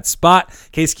into that spot.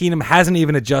 Case Keenum hasn't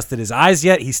even adjusted his eyes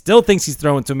yet. He still thinks he's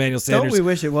throwing to Emmanuel Sanders. Don't we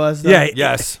wish it was? Though? Yeah.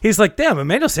 Yes. He's like, damn,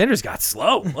 Emmanuel Sanders got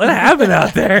slow. What happened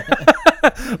out there?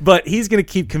 But he's going to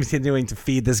keep continuing to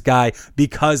feed this guy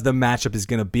because the matchup is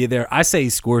going to be there. I say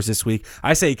he scores this week.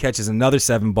 I say he catches another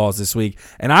 7 balls this week.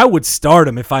 And I would start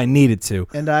him if I needed to.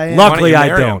 And I am. Luckily, Why I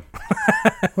don't you marry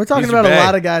don't. We're talking He's your about a bag.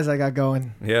 lot of guys I got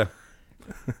going. Yeah.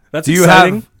 That's Do you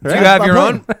exciting. have? Do right? you have your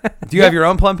I'm own? Do you have your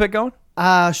own plum pick going?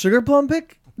 Sugar plum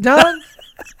pick, John?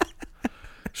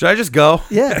 Should I just go?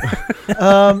 Yeah.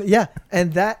 Yeah.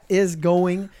 And that is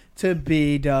going to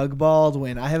be Doug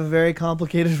Baldwin. I have a very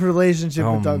complicated relationship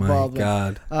Oh with Doug my Baldwin.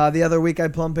 God. The other week I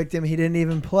plum picked him. He didn't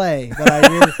even play, but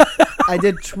I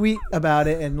did tweet about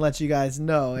it and let you guys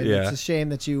know. And Yeah. it's a shame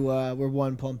that you were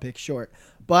one plum pick short.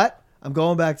 But I'm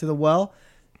going back to the well.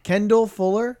 Kendall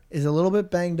Fuller is a little bit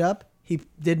banged up. He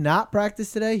did not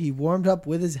practice today. He warmed up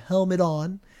with his helmet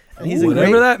on. And he's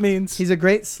Whatever that means. He's a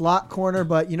great slot corner,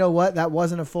 but you know what? That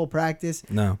wasn't a full practice.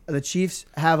 No. The Chiefs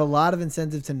have a lot of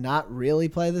incentive to not really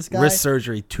play this guy. Wrist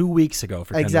surgery 2 weeks ago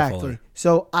for Kendall Exactly. Fuller.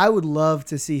 So I would love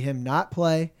to see him not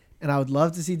play, and I would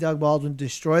love to see Doug Baldwin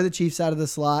destroy the Chiefs out of the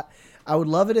slot. I would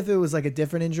love it if it was like a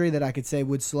different injury that I could say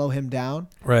would slow him down,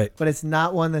 Right. but it's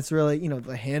not one that's really,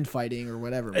 the hand fighting or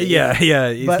whatever. Yeah.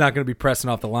 He's But not going to be pressing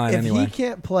off the line If anyway. he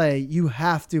can't play, you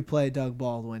have to play Doug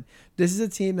Baldwin. This is a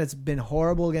team that's been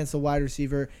horrible against the wide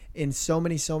receiver in so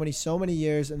many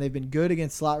years, and they've been good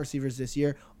against slot receivers this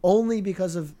year only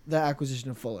because of the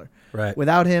acquisition of Fuller. Right.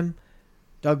 Without him,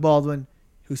 Doug Baldwin,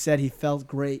 who said he felt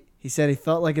great. He said he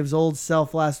felt like his old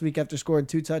self last week after scoring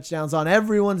 2 touchdowns on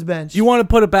everyone's bench. You want to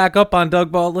put it back up on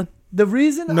Doug Baldwin? The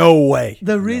reason No way.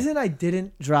 The reason I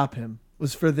didn't drop him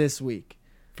was for this week.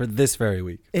 For this very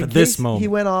week. In For this case moment. he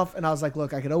went off, and I was like,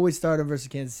 look, I could always start him versus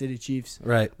Kansas City Chiefs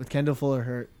Right. with Kendall Fuller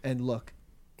hurt, and look.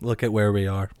 Look at where we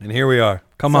are. And here we are.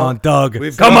 Come So, on, Doug.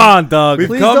 we've Come come- on, Doug. we've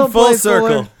Please come don't full play circle.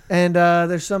 Fuller. And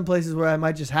there's some places where I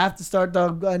might just have to start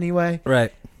Doug anyway.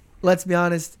 Right. Let's be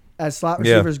honest, as slot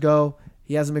Yeah. receivers go,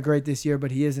 he hasn't been great this year, but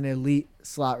he is an elite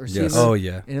slot receiver. Yes. Oh,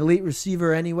 yeah. An elite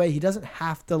receiver anyway. He doesn't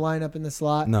have to line up in the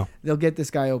slot. No. They'll get this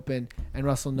guy open, and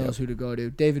Russell knows who to go to.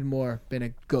 David Moore, been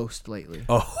a ghost lately.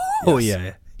 Oh,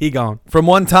 yeah. He gone. From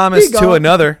one Thomas He to gone.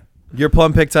 another, your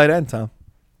plum pick tight end,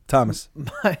 Thomas.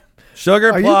 My- Sugar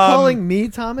Are plum. you calling me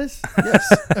Thomas?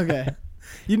 Yes. Okay.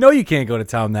 You know you can't go to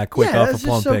town that quick Yeah, off that's a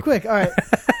plum just so pick. quick. All right.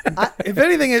 If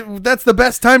anything, that's the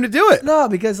best time to do it. No,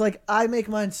 because like I make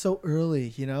mine so early,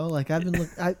 you know. Like I've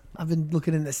been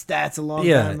looking in the stats a long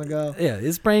Yeah, time ago. yeah.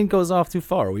 His brain goes off too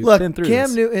far. We've Look, been through Cam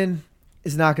this. Newton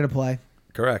is not going to play,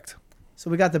 Correct. so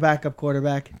we got the backup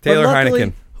quarterback. But Taylor luckily,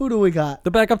 Heineken. Who do we got?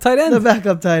 The backup tight end. The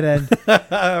backup tight end.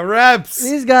 Reps.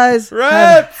 These guys have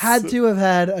Reps. had to have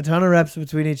had a ton of reps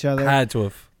between each other. Had to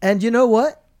have. And you know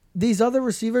what? These other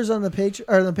receivers on the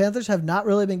the Panthers have not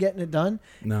really been getting it done.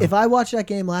 No. If I watched that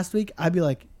game last week, I'd be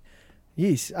like,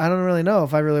 yeesh, I don't really know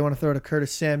if I really want to throw to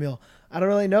Curtis Samuel. I don't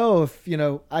really know if,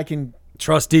 I can.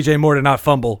 Trust DJ Moore to not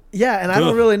fumble. Yeah, and I don't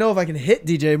Ugh. really know if I can hit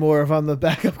DJ Moore if I'm the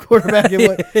backup quarterback. And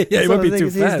what, Yeah, he some might of be the too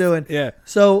things fast. he's doing. Yeah.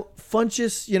 So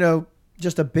Funchess,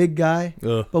 just a big guy.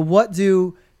 Ugh. But what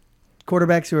do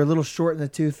quarterbacks who are a little short in the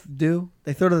tooth do?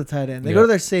 They throw to the tight end. They Yeah. go to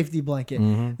their safety blanket.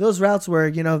 Mhm. Those routes where,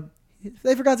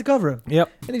 they forgot to cover him.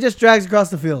 Yep. And he just drags across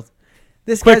the field.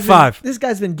 This Quick guy's five. This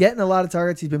guy's been getting a lot of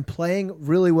targets. He's been playing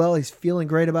really well. He's feeling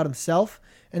great about himself.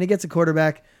 And he gets a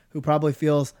quarterback who probably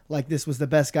feels like this was the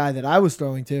best guy that I was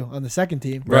throwing to on the second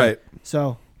team. Right.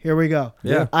 So here we go.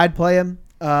 Yeah. I'd play him.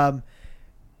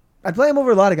 I'd play him over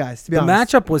a lot of guys, to be The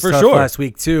honest. matchup was For tough sure. last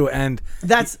week too, and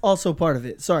That's also part of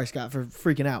it. Sorry, Scott, for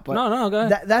freaking out. But no, go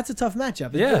ahead. that's a tough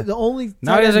matchup. Yeah. The only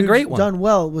Now tight he has end a great who's one. done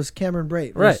well was Cameron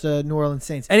Brate Right. versus the New Orleans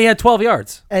Saints. And he had 12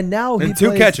 yards. And now he And two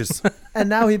plays, catches. And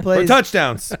now he For plays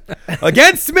touchdowns.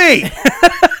 Against me.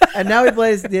 And now he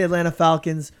plays the Atlanta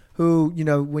Falcons, who,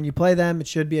 when you play them, it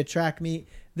should be a track meet.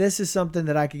 This is something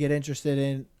that I could get interested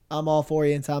in. I'm all for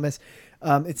Ian Thomas.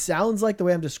 It sounds like the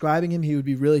way I'm describing him, he would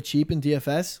be really cheap in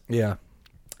DFS. Yeah.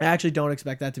 I actually don't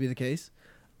expect that to be the case.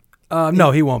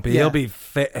 No, he won't be. Yeah.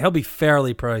 He'll be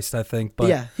fairly priced, I think. But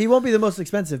Yeah, he won't be the most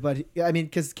expensive, but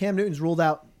because Cam Newton's ruled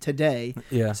out today,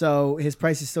 Yeah. so his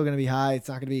price is still going to be high. It's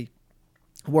not going to be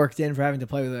worked in for having to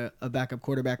play with a backup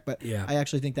quarterback, but Yeah. I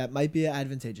actually think that might be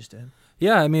advantageous to him.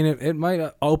 Yeah, I mean, it might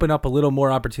open up a little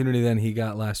more opportunity than he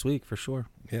got last week for sure.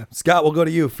 Yeah. Scott, we'll go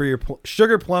to you for your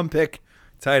sugar plum pick,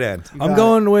 tight end. You I'm got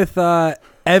going with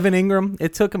Evan Ingram.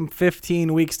 It took him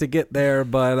 15 weeks to get there,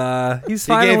 but he's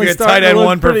He gave finally you a starting tight to end look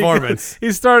one pretty performance. good.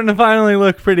 He's starting to finally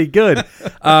look pretty good.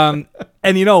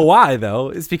 And you know why, though?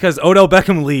 It's because Odell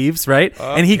Beckham leaves, right?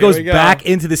 Oh, And he here goes we go. back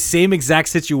into the same exact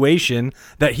situation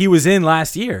that he was in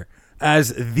last year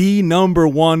as the number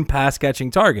one pass-catching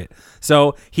target.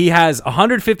 So he has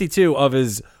 152 of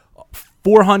his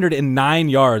 409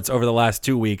 yards over the last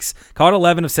 2 weeks. Caught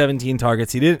 11 of 17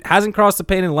 targets. He hasn't crossed the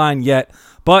painted line yet,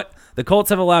 but the Colts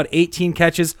have allowed 18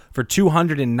 catches for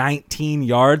 219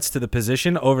 yards to the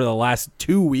position over the last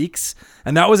 2 weeks,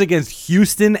 and that was against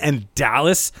Houston and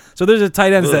Dallas. So there's a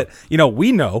tight ends that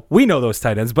we know those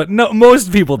tight ends, but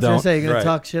most people I was don't. gonna say, you're gonna Right.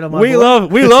 talk shit on my We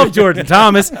boy? love Jordan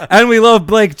Thomas and we love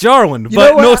Blake Jarwin, You but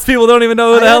know what? most people don't even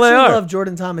know who the hell they I are. actually love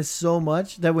Jordan Thomas so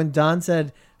much that when Don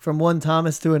said from one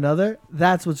Thomas to another,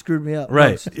 that's what screwed me up.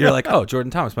 Right. most. You're like, oh, Jordan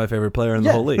Thomas, my favorite player in the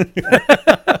Yeah. whole league.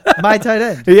 My tight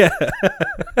end. Yeah.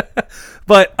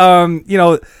 But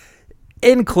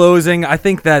in closing, I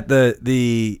think that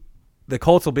the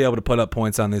Colts will be able to put up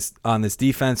points on this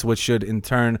defense, which should in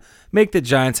turn make the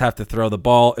Giants have to throw the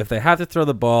ball. If they have to throw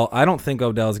the ball, I don't think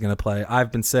Odell's going to play.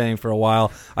 I've been saying for a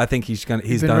while, I think he's done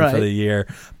right. for the year.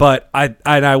 But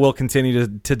I will continue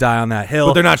to die on that hill.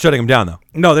 But they're not shutting him down, though.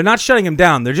 No, they're not shutting him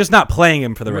down. They're just not playing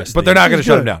him for the rest. But of they're the not year. going to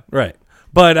shut him good. down. Right.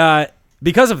 But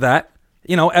because of that,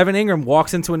 Evan Ingram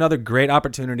walks into another great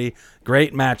opportunity,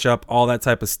 great matchup, all that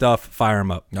type of stuff. Fire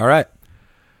him up. All right.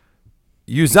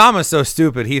 Uzama's so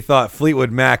stupid, he thought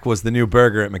Fleetwood Mac was the new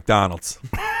burger at McDonald's.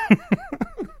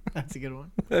 That's a good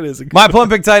one. That is a good My plum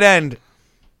pick tight end,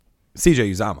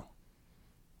 CJ Uzama.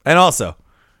 And also,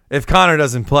 if Connor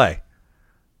doesn't play,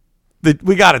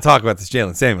 we got to talk about this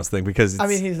Jalen Samuels thing because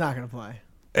it's, He's not gonna play.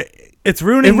 It's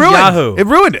ruining it ruined, Yahoo. It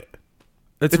ruined it.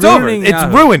 It's It's over. ruining It's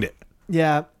Yahoo. ruined it.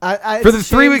 Yeah, For the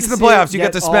 3 weeks in the playoffs, you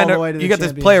get to spend you get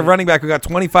to play a running back who got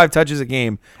 25 touches a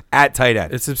game at tight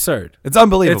end. It's absurd. It's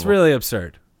unbelievable. It's really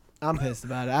absurd. I'm pissed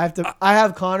about it. I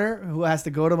have Connor who has to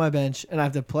go to my bench and I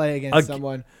have to play against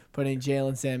someone putting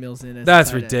Jalen Samuels in. As That's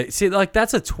a tight end. ridiculous. See,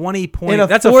 that's a 20-point. In a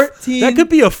That's 14 that could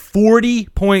be a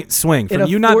 40-point swing In from a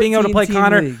you not being able to play 14-team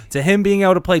Connor league. to him being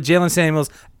able to play Jalen Samuels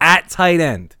at tight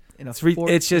end. In a It's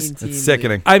just 14-team It's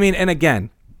sickening. league. I mean, and again,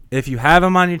 if you have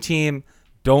him on your team,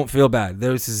 don't feel bad.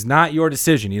 This is not your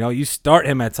decision. You start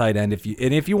him at tight end. If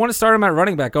you want to start him at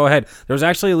running back, go ahead. There was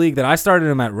actually a league that I started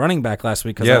him at running back last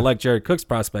week because I like Jared Cook's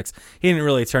prospects. He didn't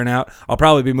really turn out. I'll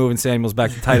probably be moving Samuels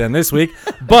back to tight end this week.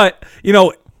 But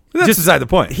That's just beside the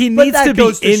point. He But needs that to be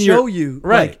goes to in show your you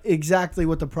right. like, exactly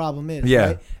what the problem is. Yeah.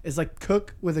 Right? It's like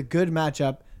Cook with a good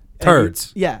matchup. and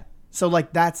Turds. Yeah. So,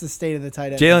 like, that's the state of the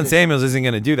tight end. Jalen position. Samuels isn't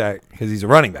going to do that because he's a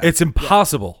running back. It's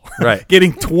impossible. Right.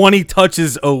 Getting 20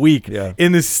 touches a week Yeah.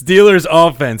 in the Steelers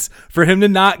offense for him to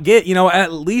not get,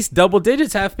 at least double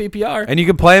digits half PPR. and you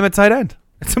can play him at tight end.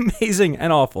 It's amazing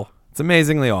and awful. It's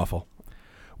amazingly awful.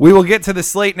 We will get to the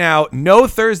slate now. No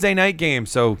Thursday night game,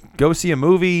 so go see a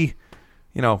movie.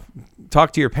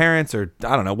 Talk to your parents or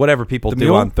I don't know, whatever people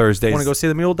do on Thursdays. Want to go see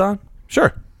the Mule, Don?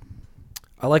 Sure.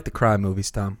 I like the crime movies,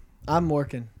 Tom. I'm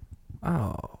working.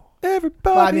 Oh. Everybody.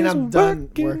 But, I mean, I'm done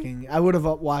working. I would have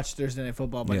watched Thursday Night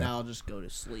Football, but Yeah. now I'll just go to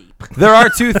sleep. There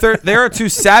are two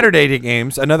Saturday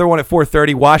games. Another one at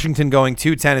 4:30. Washington going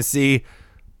to Tennessee.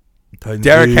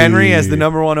 Derrick Henry as the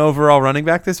number 1 overall running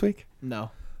back this week. No.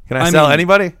 Can I I sell mean-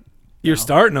 anybody? You're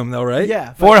starting them, though, right?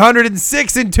 Yeah. but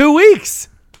 406 in 2 weeks.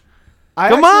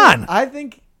 Come on. I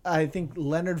think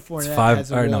Leonard Fournette five-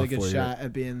 has a or no, really good 4 shot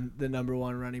at being the number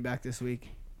 1 running back this week.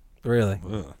 Really?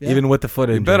 Yeah. Even with the foot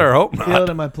injury. You better hope Feel not. it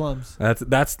in my plums. That's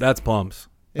plums.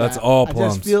 That's Yeah, all I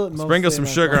plums. just feel it mostly Sprinkle in some my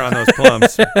sugar plums. on those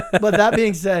plums. But that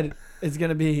being said, it's going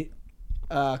to be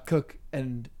Cook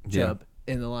and Yeah. Chubb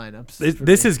in the lineups.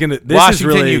 This is gonna. This Washington,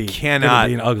 is really you cannot- gonna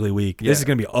be an ugly week. Yeah. This is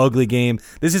gonna be an ugly game.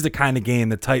 This is the kind of game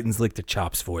the Titans lick their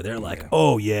chops for. They're like,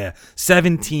 oh yeah,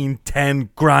 17-10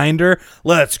 grinder.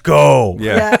 Let's go.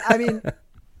 Yeah. Yeah, I mean,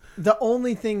 the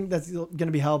only thing that's going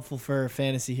to be helpful for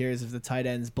fantasy here is if the tight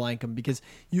ends blank them because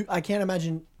I can't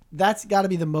imagine that's got to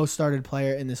be the most started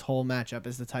player in this whole matchup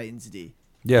is the Titans D.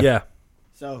 Yeah.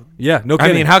 So No I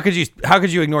kidding. mean, how could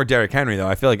you ignore Derrick Henry though?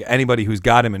 I feel like anybody who's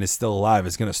got him and is still alive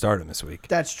is going to start him this week.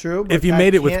 that's true. But If you that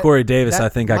made it with can't- Corey Davis, that I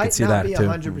think I could see that, might too.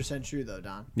 not be 100% true though,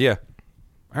 Don. Yeah.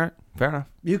 All right. Fair enough.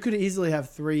 You could easily have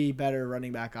 3 better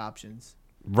running back options,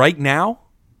 Right now.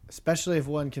 especially if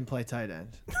one can play tight end.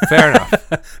 Fair enough.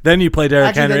 then you play Derrick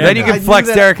Actually, Henry. then you I can knew flex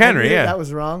that- Derrick I Henry, knew yeah. that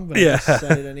was wrong, but Yeah. I just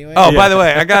said it anyway. Oh, by the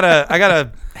way, I got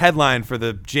a headline for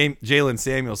the Jalen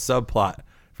Samuels subplot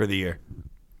for the year.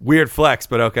 Weird flex,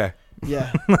 but okay.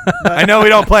 Yeah. I know we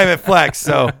don't play him at flex,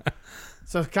 so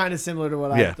So kind of similar to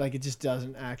what Yeah. I like. It just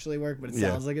doesn't actually work, but it Yeah.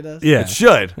 sounds like it does. Yeah. it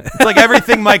should. It's like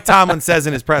everything Mike Tomlin says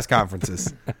in his press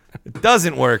conferences. It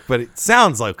doesn't work, but it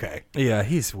sounds okay. Yeah,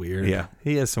 he's weird. Yeah.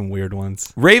 He has some weird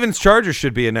ones. Ravens Chargers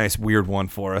should be a nice weird one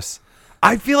for us.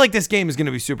 I feel like this game is going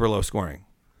to be super low scoring.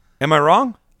 Am I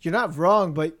wrong? You're not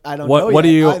wrong, but I don't know What do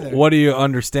yet you either. what do you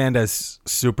understand as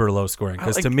super low scoring?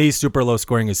 Because to me, super low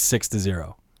scoring is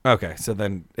 6-0. Okay, so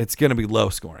then it's going to be low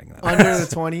scoring. Then. Under the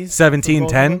 20s?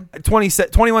 17-10?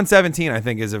 21-17, I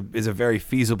think, is a very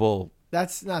feasible.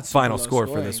 That's not super Final low score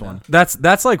for scoring, this one. though.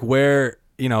 That's like where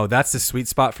that's the sweet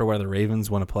spot for where the Ravens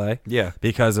want to play. Yeah.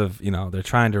 Because of they're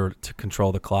trying to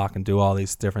control the clock and do all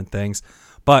these different things.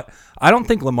 But I don't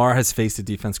think Lamar has faced a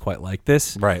defense quite like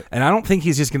this. Right. And I don't think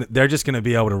they're just gonna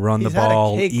be able to run He's the had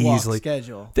ball a cakewalk easily.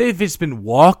 schedule. They've just been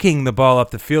walking the ball up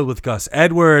the field with Gus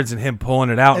Edwards and him pulling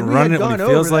it out and, we running had it when gone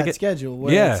he feels over like that it. schedule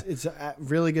where Yeah. it's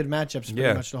really good matchups pretty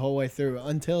Yeah. much the whole way through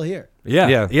until here.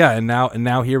 Yeah, Yeah. and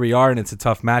now here we are, and it's a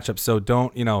tough matchup. So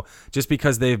don't just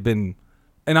because they've been,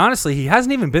 and honestly, he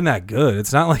hasn't even been that good.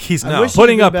 It's not like he's I wish he'd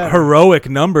putting been up better. heroic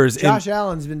numbers. Josh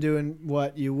Allen's been doing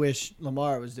what you wish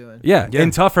Lamar was doing. Yeah,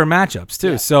 in tougher matchups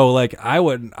too. Yeah. So like I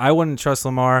wouldn't trust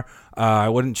Lamar. I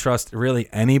wouldn't trust really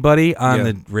anybody on Yeah.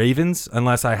 the Ravens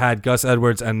unless I had Gus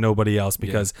Edwards and nobody else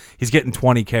because he's getting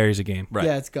 20 carries a game. Right.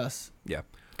 Yeah, it's Gus. Yeah.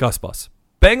 Gus Bus.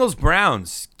 Bengals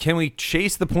Browns. Can we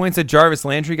chase the points that Jarvis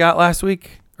Landry got last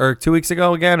week or 2 weeks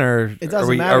ago again? Or It doesn't are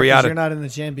we, matter Are we because out you're of? not in the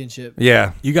championship.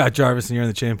 Yeah. You got Jarvis and you're in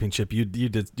the championship. You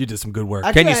did some good work.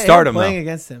 Actually, you I start am him, playing though?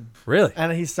 against him, Really?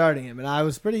 and he's starting him, and I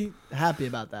was pretty happy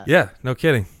about that. Yeah, no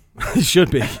kidding. He should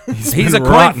be. He's been a coin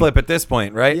rotten. flip at this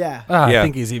point, right? Yeah. Yeah.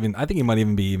 I think he might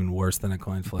even be even worse than a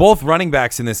coin flip. Both running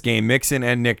backs in this game, Mixon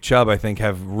and Nick Chubb, I think,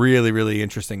 have really, really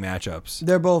interesting matchups.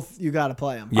 They're both, you got to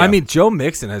play them. Yeah. I mean, Joe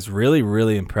Mixon has really,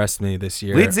 really impressed me this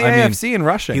year. Leads the I mean, AFC in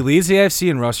rushing. He leads the AFC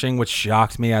in rushing, which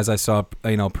shocked me as I saw,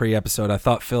 pre-episode. I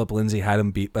thought Philip Lindsay had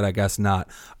him beat, but I guess not.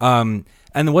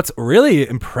 And what's really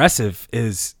impressive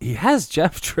is he has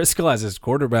Jeff Driscoll as his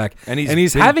quarterback, And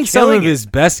he's been having some killing of it. his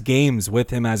best games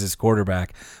with him as his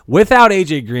quarterback. Without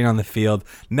AJ Green on the field,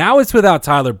 now it's without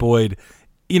Tyler Boyd.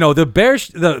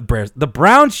 The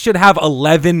Browns should have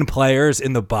 11 players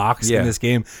in the box Yeah. in this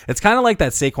game. It's kind of like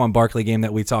that Saquon Barkley game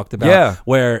that we talked about. Yeah.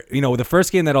 Where, the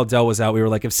first game that Odell was out, we were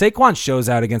like, if Saquon shows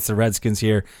out against the Redskins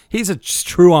here, he's a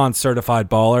true-on certified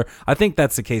baller. I think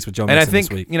that's the case with Joe And I Mixon think,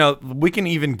 this week. we can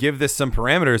even give this some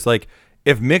parameters. Like,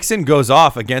 if Mixon goes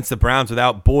off against the Browns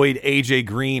without Boyd, AJ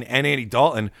Green, and Andy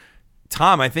Dalton,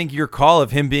 Tom, I think your call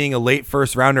of him being a late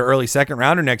first rounder, early second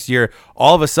rounder next year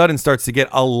all of a sudden starts to get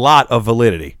a lot of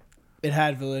validity, It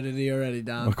had validity already,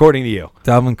 Dom. according to you.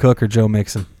 Dalvin Cook or Joe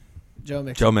Mixon? Joe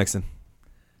Mixon. Joe Mixon.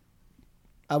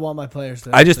 I want my players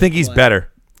to. I just to think he's play.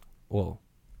 better. Well,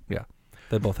 Yeah.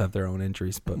 they both have their own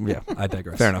injuries, but Yeah. I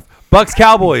digress. Fair enough. Bucks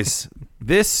Cowboys.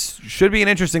 This should be an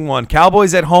interesting one.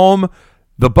 Cowboys at home.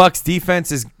 The Bucks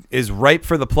defense is ripe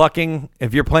for the plucking.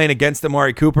 If you're playing against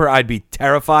Amari Cooper, I'd be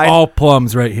terrified. All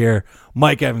plums right here.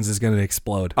 Mike Evans is going to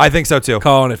explode. I think so too.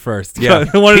 Calling it first. Yeah.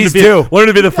 wanted He's to be, due. Wanted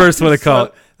to be the first one to call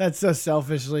it. That's so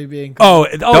selfishly being. Oh,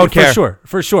 Don't care.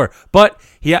 for sure. But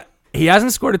he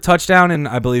hasn't scored a touchdown in,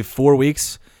 I believe, 4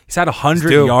 weeks. He's had 100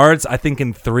 due. yards, I think,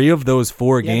 in 3 of those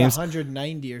 4 He had games.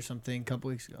 190 or something a couple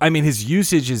weeks ago. I mean, his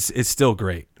usage is still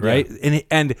great, right?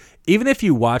 And even if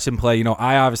you watch him play,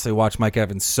 I obviously watch Mike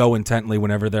Evans so intently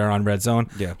whenever they're on red zone.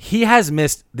 Yeah. He has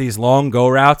missed these long go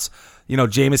routes.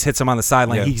 Jameis hits him on the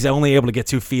sideline. Yeah. He's only able to get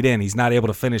 2 feet in. He's not able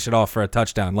to finish it off for a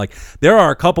touchdown. Like, there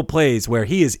are a couple plays where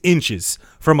he is inches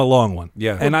from a long one.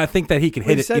 Yeah. And I think that he can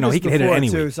hit it. He can hit it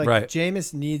anyway. Too. It's like Right.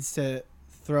 Jameis needs to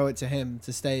throw it to him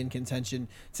to stay in contention,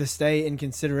 to stay in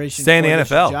consideration, Stay in for the this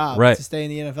NFL. job, Right. To stay in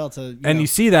the NFL. To And you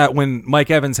see that when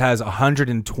Mike Evans has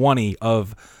 120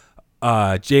 of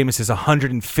Jameis's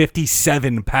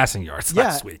 157 passing yards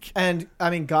last week. And I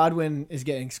mean Godwin is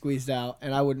getting squeezed out,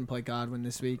 and I wouldn't play Godwin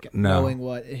this week, No. knowing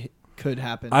what could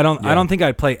happen. I don't think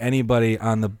I'd play anybody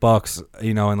on the Bucks,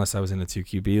 unless I was in a 2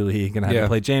 QB league and I had Yeah. to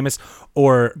play Jameis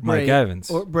or Mike Brait- Evans.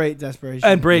 or Brait desperation.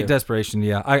 And Brait desperation,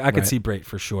 yeah. I could Right. see Brait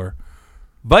for sure.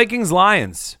 Vikings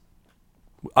Lions.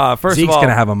 First Zeke's of all, going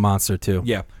to have a monster too.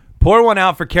 yeah. Pour one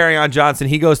out for Kerryon Johnson.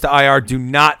 He goes to IR. Do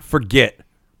not forget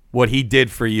what he did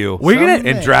for you. We're gonna Someday.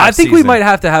 in draft I think we season. might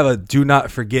have to have a do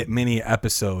not forget mini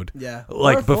episode. Yeah.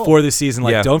 Like Or full. before the season.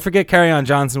 Like Yeah. don't forget Kerryon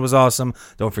Johnson was awesome.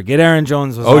 Don't forget Aaron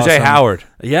Jones was O.J. awesome. Howard.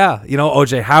 Yeah,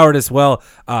 O.J. Howard as well.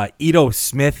 Ito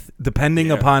Smith, depending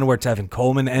upon where Tevin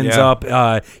Coleman ends Yeah.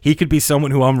 up, he could be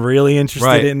someone who I'm really interested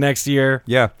Right. in next year.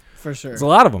 Yeah. for sure. There's a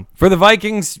lot of them. For the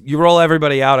Vikings, you roll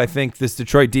everybody out. I think this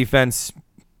Detroit defense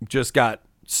just got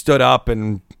stood up,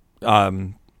 and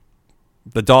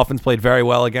the Dolphins played very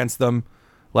well against them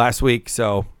last week.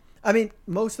 So, I mean,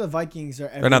 most of the Vikings are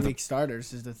every not the- week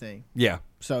starters is the thing. yeah.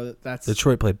 So that's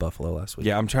Detroit played Buffalo last week.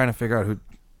 Yeah, I'm trying to figure out who.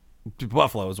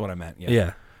 Buffalo is what I meant.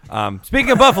 Yeah.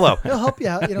 Speaking of Buffalo. He'll help you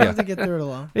out. You don't have to get through it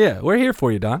alone. Yeah, we're here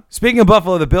for you, Don. Speaking of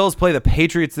Buffalo, the Bills play the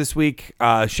Patriots this week.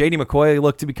 Shady McCoy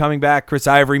looked to be coming back. Chris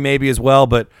Ivory maybe as well,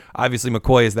 but obviously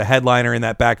McCoy is the headliner in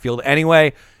that backfield.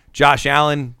 Anyway, Josh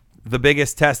Allen, the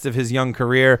biggest test of his young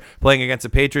career, playing against a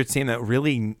Patriots team that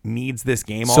really needs this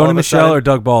game all Sony of a Michel sudden. or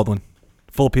Doug Baldwin?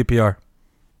 Full PPR.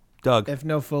 Doug. If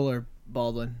no Fuller,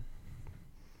 Baldwin.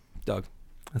 Doug.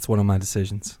 That's one of my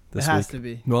decisions this It has week. to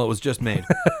be. Well, it was just made.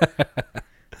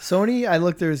 Sony, I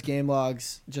looked through his game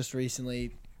logs just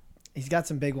recently. He's got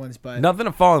some big ones, but Nothing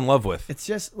to fall in love with. it's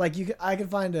just like I can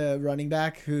find a running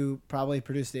back who probably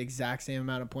produced the exact same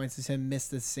amount of points as him,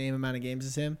 missed the same amount of games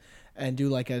as him, and do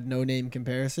like a no-name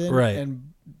comparison, Right.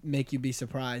 and make you be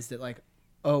surprised that like,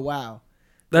 oh wow,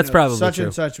 That's probably such true.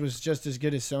 and such was just as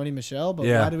good as Sony Michel, but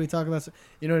Yeah. why did we talk about?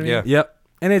 You know what I mean? Yeah. Yep.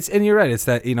 And you're right. It's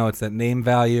that it's that name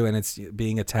value and it's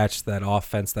being attached to that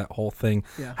offense. That whole thing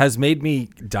Yeah. has made me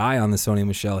die on the Sony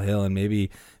Michel hill, and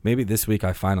maybe this week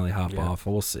I finally hop off.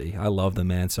 We'll see. I love the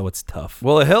man, so it's tough.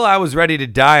 Well, a hill I was ready to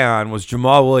die on was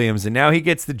Jamal Williams, and now he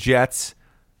gets the Jets,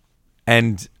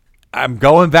 and I'm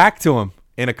going back to him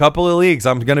in a couple of leagues.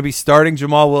 I'm going to be starting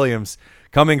Jamal Williams,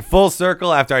 coming full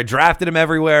circle after I drafted him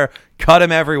everywhere, cut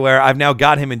him everywhere. I've now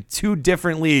got him in 2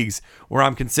 different leagues where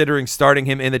I'm considering starting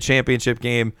him in the championship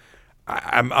game.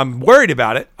 I'm worried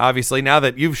about it, obviously, now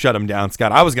that you've shut him down,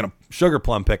 Scott. I was going to sugar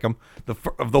plum pick him. The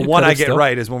one I could've get still.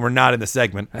 right is when we're not in the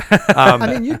segment. I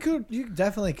mean, you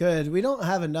definitely could. We don't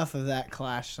have enough of that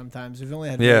clash sometimes. We've only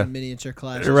had Yeah. one miniature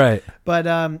clash. Right. But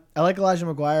I like Elijah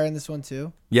McGuire in this one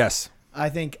too. Yes. I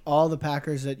think all the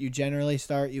Packers that you generally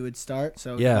start, you would start.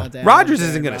 So Yeah. Devontae Rodgers Adams,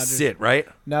 isn't going to Rodgers. sit, right?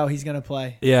 No, he's going to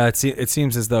play. Yeah. It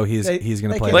seems as though he's They- going they to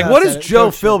play. came Like, out what said is it, Joe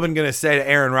coached it. Philbin going to say to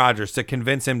Aaron Rodgers to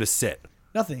convince him to sit?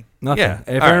 Nothing. Nothing. Yeah.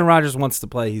 If All Aaron right. Rodgers wants to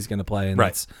play, he's going to play, and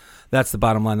Right. that's the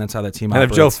bottom line. That's how that team And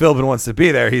if operates. Joe Philbin wants to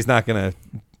be there, he's not going to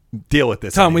deal with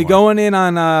this. Tom, we anymore. going in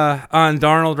on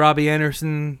Darnold, Robbie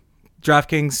Anderson,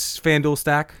 DraftKings FanDuel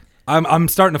stack? I'm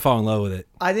starting to fall in love with it.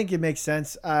 I think it makes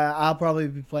sense. I'll probably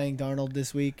be playing Darnold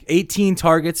this week. 18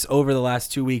 targets over the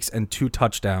last 2 weeks and 2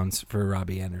 touchdowns for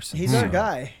Robbie Anderson. He's our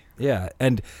guy. Yeah,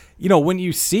 and when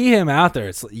you see him out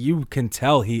there, you can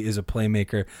tell he is a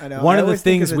playmaker. I know. One I of the always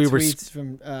think things of we were. tweets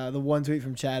from the one tweet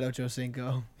from Chad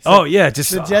Ochocinco. Oh yeah,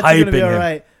 just The Jets are going hyping to be all him.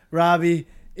 right. Robbie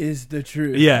is the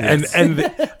truth. Yeah, and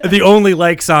the only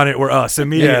likes on it were us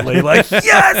immediately. Yeah. Like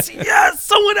yes,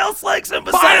 someone else likes him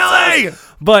besides Finally! us.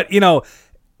 But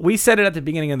we said it at the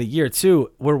beginning of the year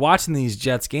too. We're watching these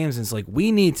Jets games, and it's like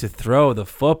we need to throw the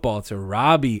football to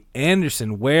Robbie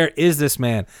Anderson. Where is this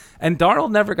man? And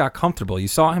Darnold never got comfortable. You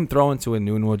saw him throw into a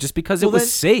Nunwo just because it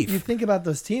was safe. You think about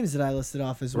those teams that I listed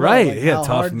off as well. Right, like yeah, how tough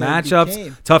hard they matchups,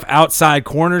 became. tough outside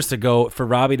corners to go for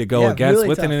Robbie to go Yeah, against really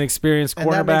with tough. an inexperienced And that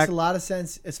makes quarterback. a lot of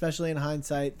sense, especially in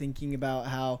hindsight, thinking about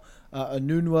how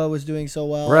Nunwa was doing so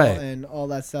well Right. and all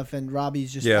that stuff. And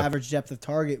Robbie's just Yeah. average depth of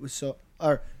target was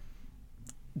or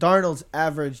Darnold's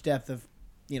average depth of,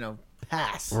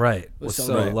 pass. Right, was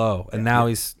so low. low, and now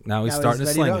he's starting to ready to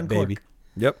sling it, uncork. baby.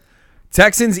 Yep.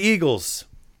 Texans, Eagles.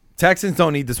 Texans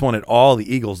don't need this one at all.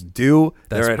 The Eagles do.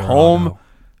 They're at Desperado. home.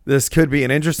 This could be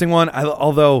an interesting one.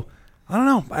 Although, I don't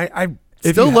know. I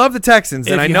If still you love the Texans.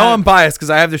 if And I you know had- I'm biased because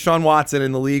I have Deshaun Watson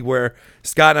in the league where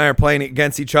Scott and I are playing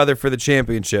against each other for the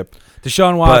championship.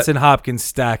 Deshaun Watson Hopkins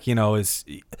stack, is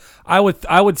I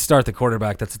would start the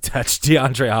quarterback that's attached to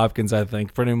DeAndre Hopkins, I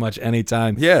think, pretty much any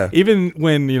time. Yeah. Even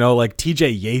when, like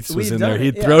TJ Yates was We've in there, done it,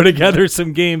 he'd yeah. throw together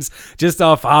some games just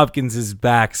off Hopkins'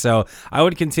 back. So I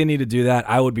would continue to do that.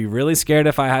 I would be really scared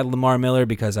if I had Lamar Miller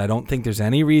because I don't think there's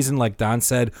any reason, like Don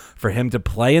said, for him to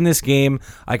play in this game.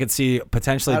 I could see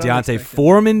potentially I don't Deontay expect him.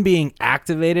 Foreman being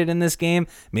activated in this game,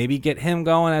 maybe get him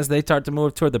going as they start to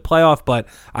move toward the playoff. But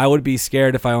I would be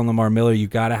scared if I own Lamar Miller. You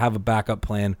got to have a backup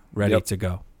plan ready Yep. to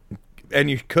go. And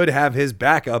you could have his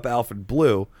backup, Alfred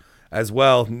Blue, as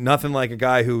well. Nothing like a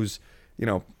guy who's,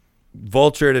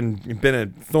 vultured and been a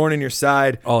thorn in your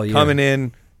side, All year. coming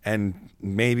in and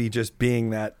maybe just being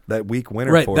that weak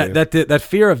winner Right, for you. that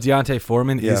fear of Deontay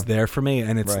Foreman Yeah. is there for me,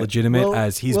 and it's Right. legitimate We'll-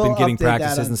 as he's we'll been getting update that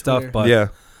practices on and stuff. Twitter. But Yeah.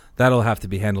 that'll have to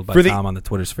be handled by For the- Tom on the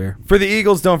Twitter sphere. For the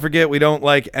Eagles, don't forget, we don't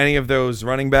like any of those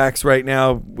running backs right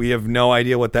now. We have no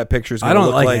idea what that picture is going I to don't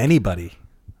look like anybody.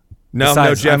 No,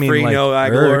 Besides, no Jeffrey, no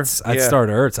Aguilar. Ertz. I'd Yeah. start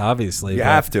Ertz, obviously. You but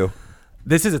have to.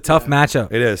 This is a tough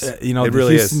matchup. It is. It It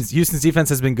really is. Houston's defense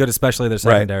has been good, especially their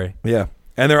secondary. Right. Yeah.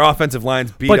 And their offensive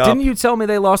line's beat But up. didn't you tell me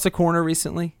they lost a corner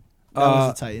recently? That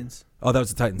was the Titans. Oh, that was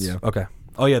the Titans. Yeah. Okay.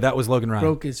 Oh, yeah, that was Logan Ryan.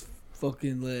 Broke his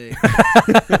fucking leg.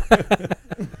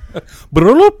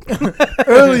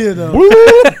 Earlier, though.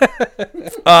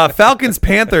 Falcons,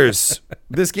 Panthers.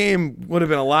 This game would have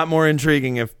been a lot more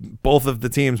intriguing if both of the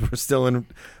teams were still in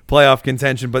playoff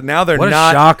contention, but now they're What a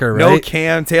not. shocker, No right?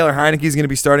 Cam. Taylor Heineke's going to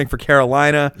be starting for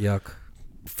Carolina. Yuck.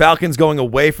 Falcons going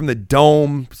away from the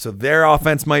dome, so their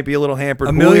offense might be a little hampered.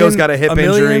 Julio's got a hip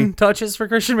million injury. touches for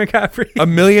Christian McCaffrey. A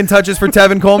million touches for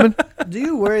Tevin Coleman. Do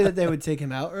you worry that they would take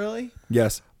him out early?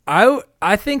 Yes.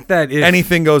 I think that if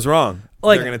Anything goes wrong,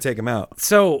 Like- they're going to take him out.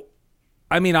 so,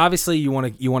 I mean, obviously you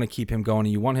want to keep him going,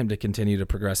 and you want him to continue to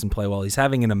progress and play well. He's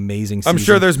having an amazing season. I'm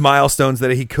sure there's milestones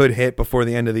that he could hit before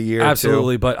the end of the year.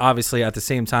 absolutely, too. but obviously at the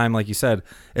same time, like you said,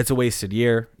 it's a wasted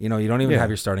year. You don't even Yeah. have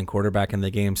your starting quarterback in the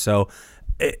game, so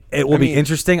it will be mean-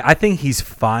 interesting. I think he's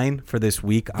fine for this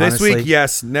week. This honestly. week,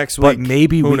 yes. Next But week,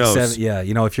 maybe who week knows? 7. Yeah,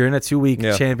 if you're in a 2-week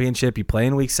Yeah. championship, you play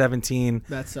in week 17.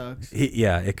 That sucks.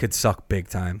 It could suck big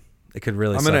time. It could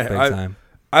really I'm suck gonna. big time.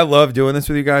 I love doing this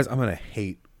with you guys. I'm gonna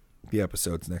hate the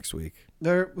episodes next week.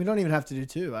 We don't even have to do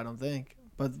 2, I don't think.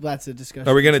 But that's a discussion.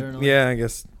 Are we gonna? internally. Yeah, I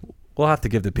guess. We'll have to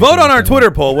give the people Vote on what our they Twitter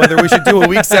want. poll whether we should do a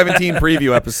Week 17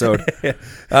 preview episode.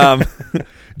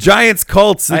 Giants,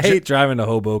 Colts. I hate driving to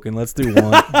Hoboken. Let's do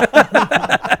one.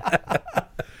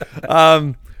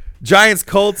 Giants,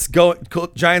 Colts.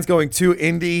 Giants going to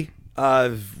Indy.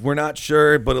 We're not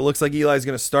sure, but it looks like Eli's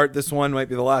going to start this one. Might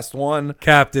be the last one.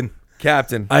 Captain,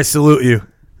 Captain. I salute you.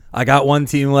 I got one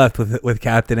team left with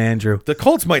Captain Andrew. The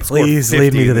Colts might Please score 50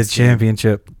 lead me in to the this game.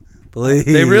 championship. Please,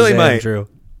 They really might. Andrew.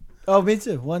 Oh, me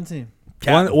too. One team.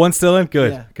 One still in?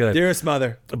 Good, Yeah. good. Dearest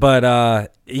mother.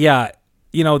 But yeah,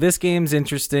 this game's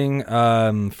interesting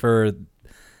for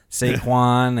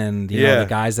Saquon and Yeah. the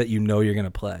guys that you're going to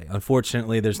play.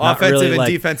 Unfortunately, there's not Offensive really and like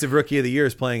defensive rookie of the year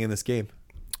is playing in this game.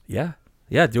 yeah,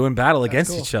 doing battle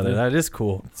against cool. each other. That is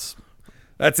cool.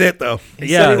 That's it, though. He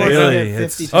Yeah, said he wants to really, hit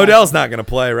it's- 50 Odell's not going to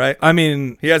play, right? I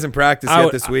mean, He hasn't practiced I yet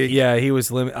would- this week. Yeah, he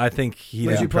was limited. I think he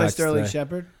Would didn't you play practice Sterling today.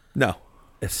 Shepard? No,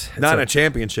 It's not in a- a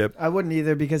championship. I wouldn't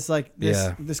either because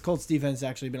Yeah. this Colts defense has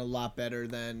actually been a lot better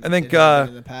than I think, it has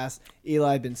been in the past.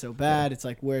 Eli been so bad. It's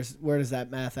like where does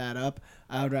that math add up?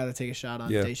 I would rather take a shot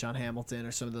on Yeah. Deshaun Hamilton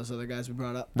or some of those other guys we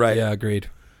brought up. Right. Yeah, agreed.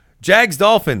 Jags,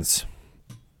 Dolphins.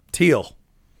 Teal.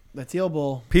 The Teal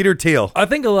Bowl. Peter Teal. I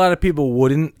think a lot of people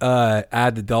wouldn't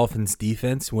add the Dolphins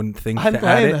defense, wouldn't think I'm to add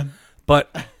playing it. them.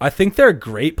 But I think they're a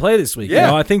great play this week.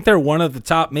 Yeah. I think they're one of the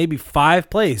top maybe 5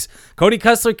 plays. Cody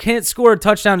Kessler can't score a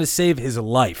touchdown to save his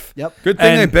life. Yep. Good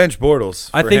thing they And bench Bortles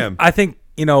for him. I think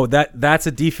that's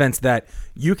a defense that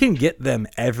you can get them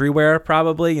everywhere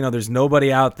probably. There's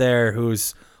nobody out there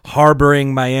who's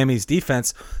harboring Miami's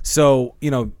defense. So,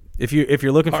 if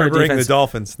you're looking for a Harboring defense, the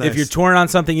Dolphins. Nice. if you're torn on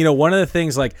something, one of the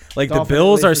things like the Dolphins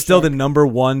Bills lead are for still sure. the number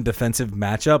one defensive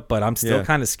matchup, but I'm still Yeah.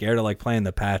 kind of scared of playing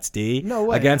the Pats D No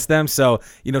way. against them. So,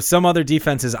 some other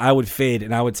defenses I would fade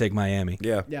and I would take Miami.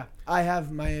 yeah. Yeah, I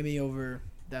have Miami over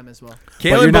them as well. But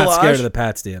you're Kalen not scared of Ballage. the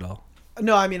Pats D at all.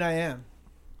 No, I mean I am.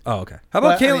 Oh, okay. How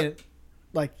about But, I Kalen? mean,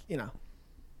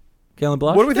 Kalen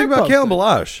Blush? What do we think They're about both Kalen good.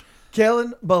 Ballage?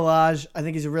 Kalen Ballage, I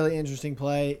think he's a really interesting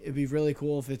play. It'd be really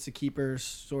cool if it's a keeper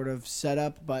sort of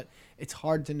setup, but it's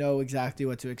hard to know exactly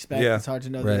what to expect. Yeah. It's hard to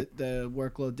know Right. the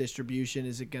workload distribution.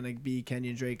 Is it going to be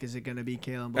Kenyon Drake? Is it going to be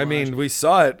Kalen Ballage? I mean, we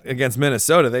saw it against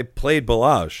Minnesota. They played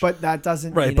Ballage. but that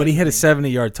doesn't Right, mean but he hit a anything.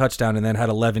 70-yard touchdown and then had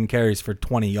 11 carries for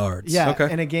 20 yards. Yeah,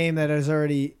 Okay. in a game that is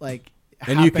already And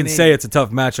you can happening. say it's a tough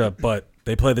matchup, but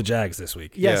they play the Jags this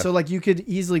week. Yeah, Yeah. so you could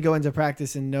easily go into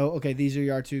practice and know, okay, these are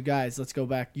your two guys. Let's go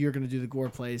back. You're going to do the Gore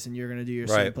plays, and you're going to do your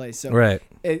same Right. plays. So Right.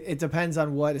 it depends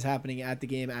on what is happening at the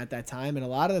game at that time. And a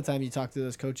lot of the time, you talk to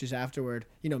those coaches afterward.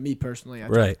 Me personally, I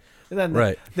talk- Right. And then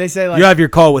Right. they say You have your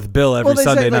call with Bill every well, they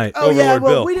Sunday say, night. oh yeah, Overlord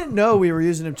well Bill. we didn't know we were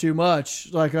using him too much.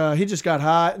 He just got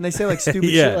hot, and they say stupid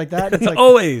Yeah. shit like that. It's like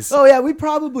Always. oh yeah, we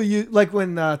probably use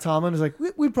when Tomlin was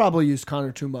we probably used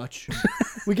Connor too much.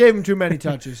 We gave him too many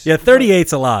touches. Yeah,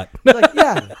 38's a lot.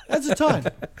 Yeah, that's a ton.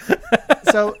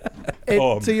 So,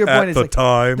 to your point, it's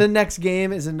time. the next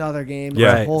game is another game. Yeah.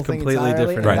 It's a Right, whole it's thing completely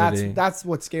entirely. different And entity. that's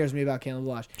what scares me about Kalen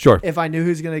Ballage. Sure. If I knew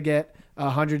who's going to get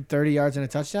 130 yards and a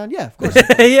touchdown, yeah, of course. Yeah,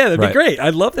 that'd Right. be great.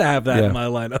 I'd love to have that Yeah. in my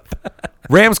lineup.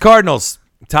 Rams Cardinals.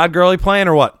 Todd Gurley playing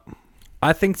or what?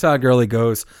 I think Todd Gurley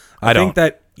goes. I think don't.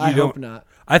 that you I don't. hope not.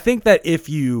 I think that if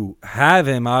you have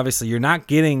him, obviously you're not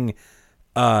getting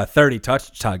 30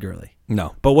 touch Todd Gurley.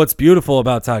 No. But what's beautiful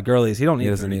about Todd Gurley is he don't need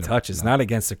doesn't 30 need 'em. touches. Not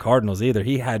against the Cardinals either.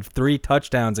 He had 3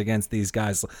 touchdowns against these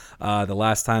guys the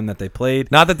last time that they played.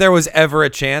 Not that there was ever a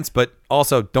chance, but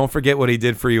also don't forget what he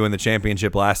did for you in the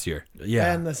championship last year.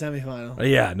 Yeah. And the semifinal.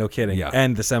 Yeah, no kidding. Yeah.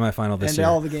 And the semifinal this And year.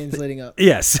 all the games leading up.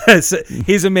 Yes,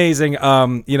 he's amazing.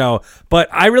 But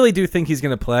I really do think he's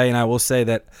going to play, and I will say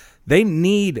that they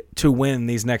need to win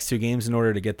these next 2 games in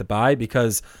order to get the bye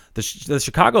because the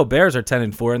Chicago Bears are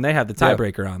 10-4 and they have the Yeah.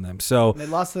 tiebreaker on them. So They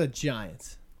lost to the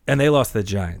Giants. and they lost to the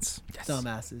Giants.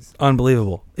 Dumbasses.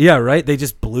 Unbelievable. Yeah, right. They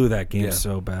just blew that game Yeah.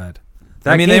 so bad.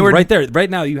 That I mean, game they were right there, right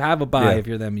now. You have a bye Yeah. if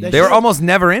you're them. You They They were should- almost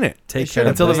never in it. take They care should've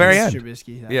of Until the very played end.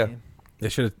 Trubisky that Yeah. game.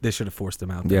 They should have forced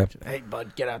him out. Yeah. Hey,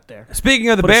 bud, get out there. Speaking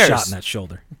of the Put a Bears. shot in that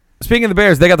shoulder, Speaking of the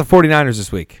Bears, they got the 49ers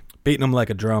this week. beating them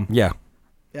like a drum. Yeah.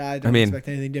 Yeah, I don't mean- expect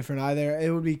anything different either. It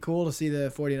would be cool to see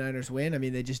the 49ers win. I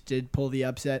mean, they just did pull the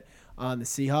upset on the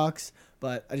Seahawks,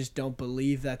 but I just don't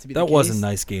believe that to be the That case. was a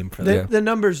nice game for them. The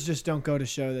numbers just don't go to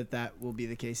show that that will be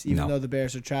the case. Even No. though the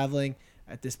Bears are traveling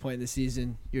at this point in the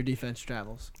season, your defense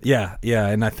travels. Yeah,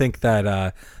 and I think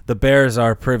that the Bears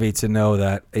are privy to know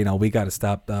that we got to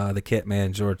stop the kit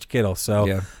man George Kittle. So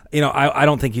Yeah. I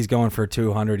don't think he's going for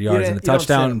 200 yards and a you don't sit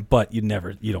touchdown, him. but you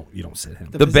don't sit him.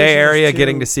 The The Bay position is Area too-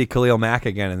 getting to see Khalil Mack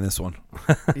again in this one.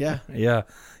 Yeah.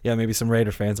 Yeah, maybe some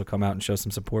Raider fans will come out and show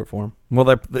some support for him. Well,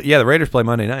 the Raiders play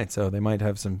Monday night, so they might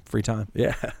have some free time.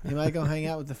 Yeah, He might go hang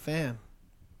out with the fam,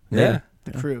 yeah.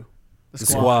 the crew, The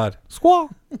squad. Squaw.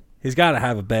 He's got to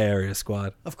have a Bay Area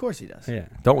squad. Of course he does. Yeah,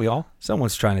 Don't we all?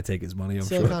 someone's trying to take his money. I'm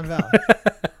sure. Silicon Valley.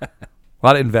 A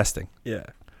lot of investing. Yeah.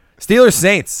 Steelers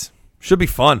Saints should be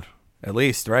fun, at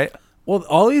least, right? Well,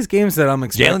 all these games that I'm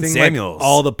expecting, Samuels.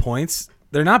 all the points,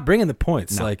 they're not bringing the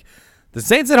points. No. Like The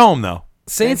Saints at home, though.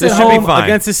 Saints This at should be home fine.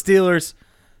 against the Steelers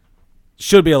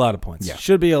should be a lot of points. Yeah.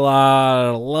 Should be a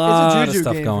lot It's a of juju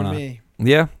stuff game going for on. me.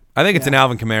 Yeah, I think it's an Yeah.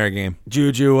 Alvin Kamara game.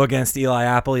 Juju against Eli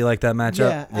Apple. You like that matchup?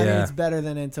 Yeah, I mean, it's better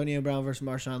than Antonio Brown versus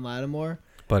Marshawn Lattimore.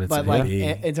 but it's But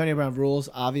Antonio Brown rules,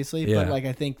 obviously. Yeah. But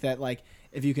I think that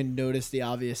if you can notice the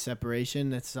obvious separation,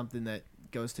 that's something that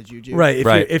goes to Juju. right. If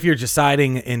Right. You're, if you're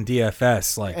deciding in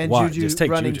DFS, And what? Juju Just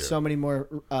take running Juju. so many more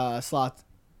slot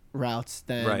routes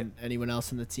than Right. anyone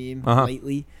else in the team Uh-huh.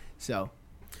 lately. So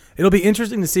It'll be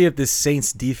interesting to see if this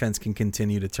Saints defense can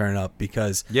continue to turn up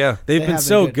because Yeah. they've They been have been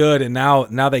so good. good, and now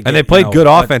they get, And they played good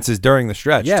but- offenses during the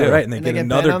stretch, Yeah, too. right, and they And get they get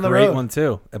another Ben on the great road. one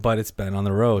too. But it's been on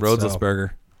the road. so Rodelsberger.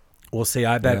 we'll see.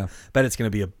 I bet it's going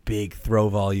to be a big throw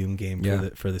volume game Yeah.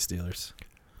 for the Steelers.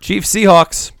 Chiefs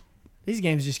Seahawks. these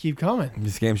games just keep coming.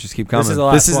 These games just keep coming. This is the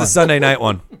last the one. Sunday night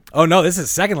one. Oh no, this is the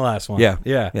second to last one. Yeah.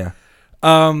 yeah. Yeah.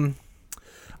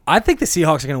 I think the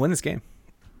Seahawks are going to win this game.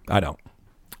 I don't.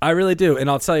 I really do, and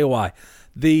I'll tell you why.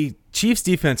 The Chiefs'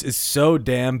 defense is so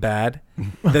damn bad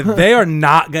that they are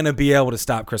not going to be able to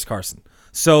stop Chris Carson.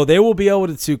 So they will be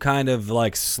able to kind of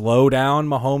like slow down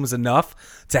Mahomes enough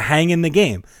to hang in the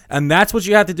game. And that's what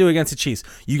you have to do against the Chiefs.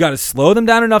 You got to slow them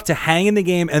down enough to hang in the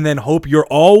game and then hope your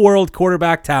all-world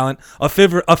quarterback talent, a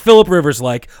Phillip Rivers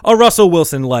like, a Russell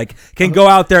Wilson like, can go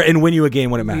out there and win you a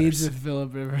game when it Leads matters. with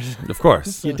Phillip Rivers. Of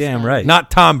course. You're damn right.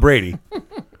 Not Tom Brady.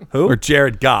 Who? Or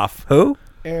Jared Goff. Who?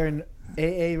 Aaron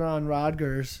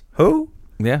Rodgers. Who?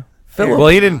 Yeah. Phillip Well,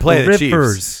 he didn't play the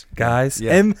Rivers, Chiefs. guys.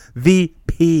 Yeah.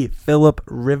 MVP Phillip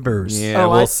Rivers. Yeah, Oh,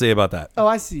 we'll I- see about that. Oh,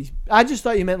 I see. I just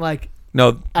thought you meant like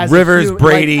No, as Rivers,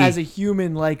 Brady. as a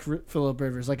human like Phillip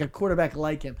Rivers, like a quarterback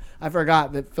like him. I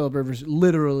forgot that Phillip Rivers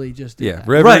literally just did yeah, that.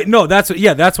 Rivers. Right. No, that's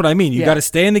what I mean. You Yeah. got to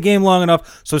stay in the game long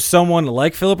enough so someone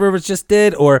like Phillip Rivers just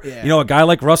did, or Yeah. a guy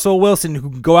like Russell Wilson who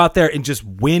can go out there and just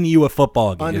win you a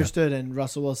football game. Understood. And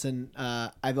Russell Wilson,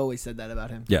 I've always said that about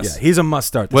him. Yes. Yeah, he's a must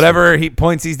start. Whatever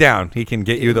points he's down, he can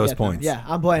get you Get those them. points. Yeah,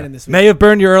 I'm playing him this week. May have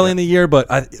burned you early in the year, but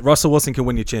Russell Wilson can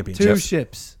win you championships. Two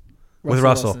ships With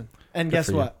Russell. Wilson. And Good guess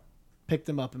for you. what? Picked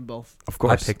him up in both. Of I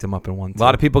course. picked him up in one. A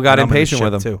lot of people got And I'm in the impatient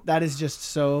with ship, him. too. That is just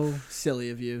so silly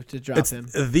of you to drop It's him.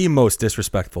 the most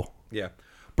disrespectful. Yeah.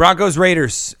 Broncos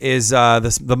Raiders is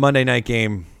the Monday night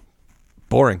game.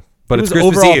 Boring, but He it's was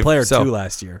Christmas overall Eve, player so 2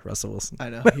 last year. Russell Wilson. I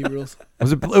know he rules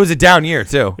it was a down year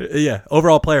too. Yeah,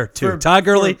 overall player 2. For- Todd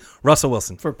Gurley, for- Russell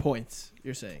Wilson. for points.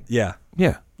 You're saying? Yeah,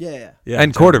 Yeah, Yeah. yeah.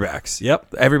 and quarterbacks.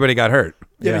 Yep. Everybody got hurt.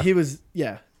 Yeah, Yeah. but he was.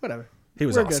 Yeah, whatever. He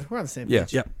was We're awesome. good. We're on the same Yeah.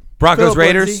 page. Yep. Broncos Phillip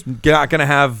Raiders Lindsay. not going to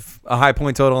have a high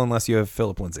point total unless you have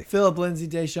Philip Lindsay Phillip Lindsay,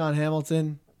 Deshaun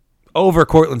Hamilton. over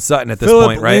Cortland Sutton at this Phillip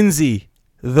point, right? Lindsay,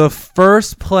 the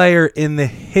first player in the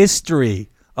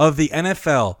history of the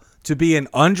NFL to be an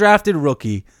undrafted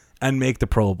rookie and make the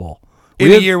Pro Bowl.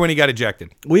 In a year when he got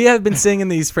ejected. We have been singing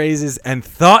these phrases and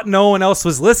thought no one else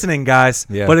was listening, guys.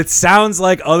 Yeah. But it sounds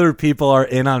like other people are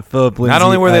in on Phillip Lindsay. Not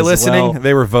only were they as listening, well.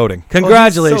 they were voting.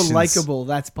 Congratulations. Well, he's so likable.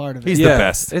 That's part of it. He's Yeah, the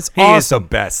best. it's he is the awesome.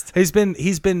 best.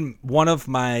 He's been one of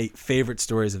my favorite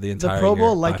stories of the the entire Pro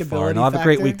Bowl year by far. likability And I'll have a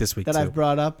great factor week this week that too. I've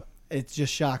brought up. It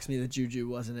just shocks me that Juju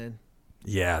wasn't in.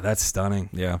 Yeah, that's stunning.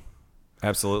 Yeah,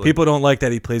 absolutely. People don't like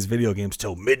that he plays video games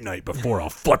till midnight before a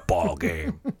football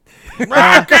game.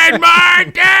 Rockin'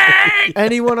 my day.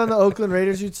 Anyone on the Oakland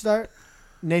Raiders you'd start?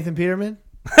 Nathan Peterman.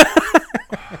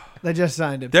 They just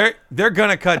signed him. They're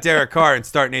gonna cut Derek Carr and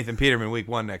start Nathan Peterman week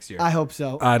 1 next year I hope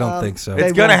so. I don't think so. they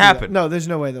It's gonna won't do that. happen. No, there's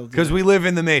no way they'll do because that. we live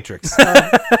in the Matrix.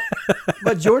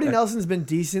 But Jordy Nelson's been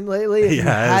decent lately. If He you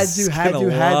has. had Get a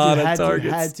lot of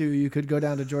targets. had to, you could go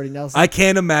down to Jordy Nelson. I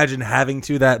can't imagine having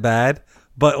to that bad.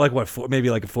 But like what? Maybe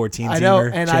like a 14 I know,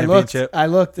 teamer and championship. I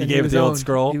looked, You and gave he it was the old owned.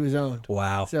 scroll? He was owned.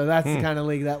 Wow. So that's the kind of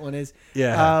league that one is.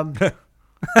 Yeah.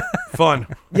 Fun.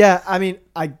 Yeah. I mean,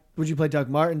 would you play Doug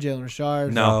Martin, Jalen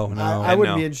Richard? No. I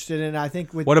wouldn't no. be interested in it. I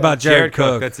think with What about Jared Jared Cook.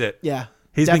 Cook? That's it. Yeah,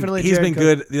 He's definitely been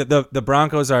Jared good. Cook. The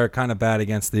Broncos are kind of bad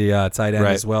against the tight end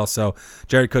Right. as well. So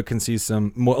Jared Cook can see a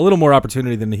little more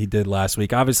opportunity than he did last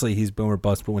week. Obviously, he's boom or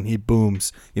bust, but when he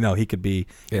booms, he could be.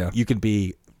 Yeah. You could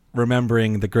be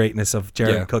remembering the greatness of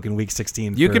Jared Yeah. Cook in Week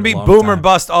 16. You for can a be long boom or time.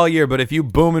 bust all year, but if you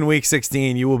boom in week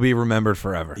 16, you will be remembered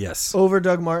forever. Yes. Over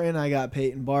Doug Martin, I got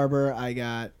Peyton Barber. I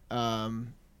got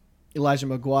Elijah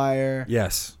McGuire,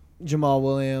 Yes. Jamal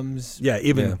Williams. Yeah.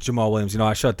 Even Yeah. Jamal Williams.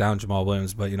 I shut down Jamal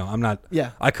Williams, but I'm not. Yeah.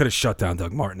 I could have shut down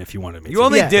Doug Martin if you wanted me. You to.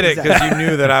 only Yeah, did it because exactly.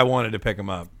 you knew that I wanted to pick him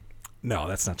up. No,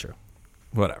 that's not true.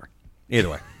 Whatever.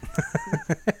 Either way.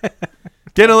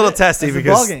 Getting a little testy That's the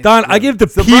because ballgame. Don, I give the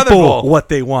the Brother people Bowl. what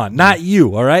they want, not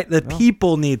you. All right, the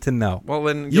people need to know. well,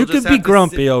 then You could be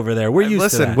grumpy over there. We're used to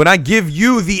Listen, that. when I give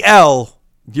you the L,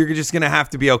 you're just gonna have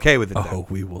to be okay with it. then. Oh,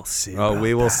 we will see. Oh, about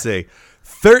we will that. see.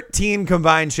 13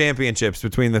 combined championships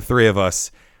between the three of us.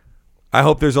 I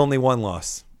hope there's only one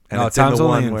loss. And No, it's in Tom's the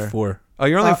only one in where 4. Oh,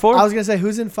 you're only 4? I was gonna say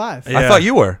who's in 5. Yeah. I thought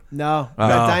you were. No,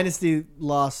 that dynasty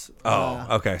loss. Oh,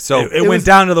 okay. So It was- went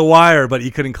down to the wire, but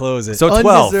you couldn't close it. so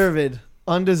 12.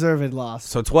 undeserved loss.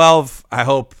 So 12. I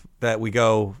hope that we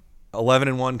go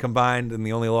 11-1 combined, and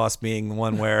the only loss being the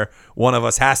one where one of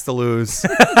us has to lose.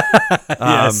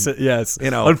 yes. you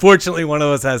know, unfortunately, one of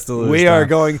us has to lose. we are Tom.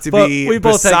 going to But be we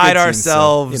both had beside good teams, so,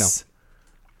 ourselves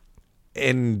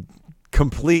in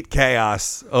complete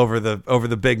chaos over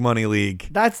the big money league.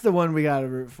 That's the one we got to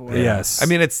root for. Yes. I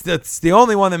mean, it's the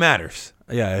only one that matters.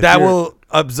 yeah. if That you're- will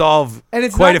absolve And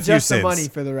it's quite not a few just the sins. money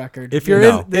for the record. If you're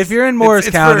No. in Morris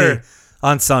it's County for-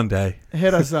 on Sunday,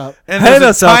 hit us up. And head there's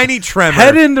us a up, tiny tremor.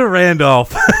 head into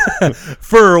Randolph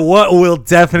for what will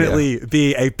definitely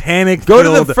be a panic. Go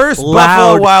to the first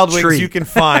Buffalo Wild Wings treat. you can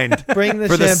find Bring the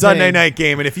for the champagne. Sunday night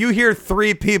game. And if you hear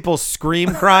 3 people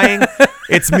scream crying,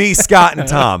 it's me, Scott, and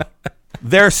Tom.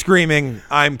 They're screaming.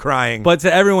 I'm crying. But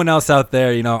to everyone else out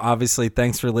there, obviously,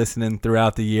 thanks for listening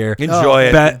throughout the year. Enjoy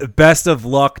it. Best of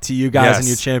luck to you guys in Yes.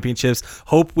 your championships.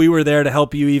 Hope we were there to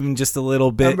help you even just a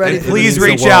little bit. I'm ready And for please the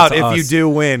reach out if you do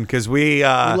win, because we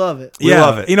love it. We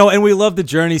love it. And we love the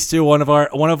journeys too. One of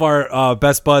our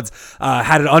best buds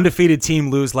had an undefeated team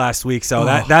lose last week, so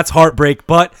that's heartbreak.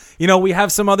 But we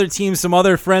have some other teams, some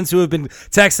other friends who have been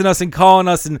texting us and calling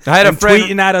us and, I had a friend-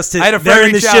 tweeting at us. I had a They're friend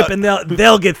in the reach ship out. and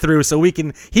they'll get through, so he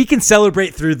can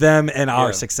celebrate through them and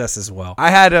our success as well. I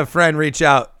had a friend reach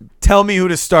out, tell me who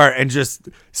to start, and just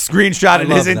screenshotted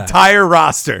love his that. entire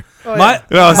roster. Oh, My,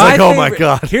 And I was like, oh my favorite-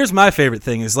 God. Here's my favorite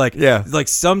thing is like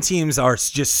some teams are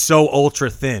just so ultra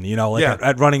thin,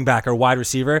 at running back or wide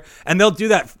receiver, and they'll do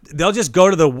that. They'll just go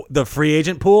to the free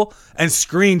agent pool and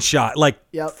screenshot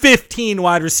 15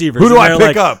 wide receivers. Who do and I they're pick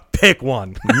like, up? Pick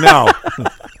one. No.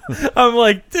 I'm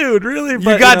like, dude, really? You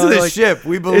But, got to know, the like, ship.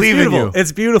 We it's believe in beautiful. you.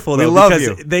 It's beautiful though, We love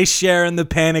because you. they share in the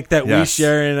panic that we Yes.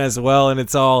 share in as well, and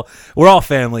we're all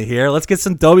family here. Let's get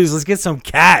some W's. Let's get some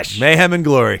cash. Mayhem and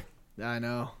glory. I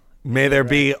know. May there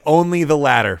be only the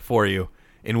latter for you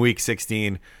in week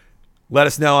 16. Let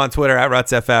us know on Twitter at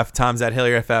RutsFF. Tom's at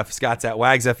HillierFF. Scott's at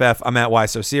WagsFF. I'm at Why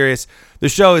So Serious. The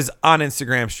show is on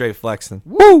Instagram, Straight Flexing.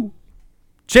 Woo!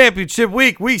 Championship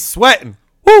week. We sweating.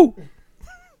 Woo!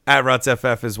 At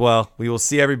RutsFF as well. We will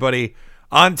see everybody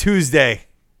on Tuesday,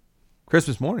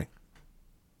 Christmas morning.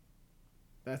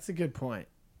 That's a good point.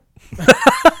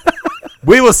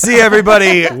 We will see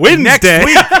everybody next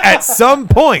week at some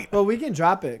point. Well, we can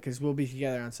drop it because we'll be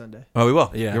together on Sunday. Oh, we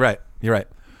will. Yeah. You're right.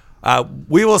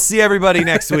 We will see everybody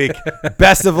next week.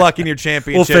 Best of luck in your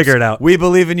championship. We'll figure it out. We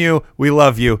believe in you. We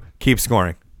love you. Keep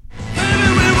scoring.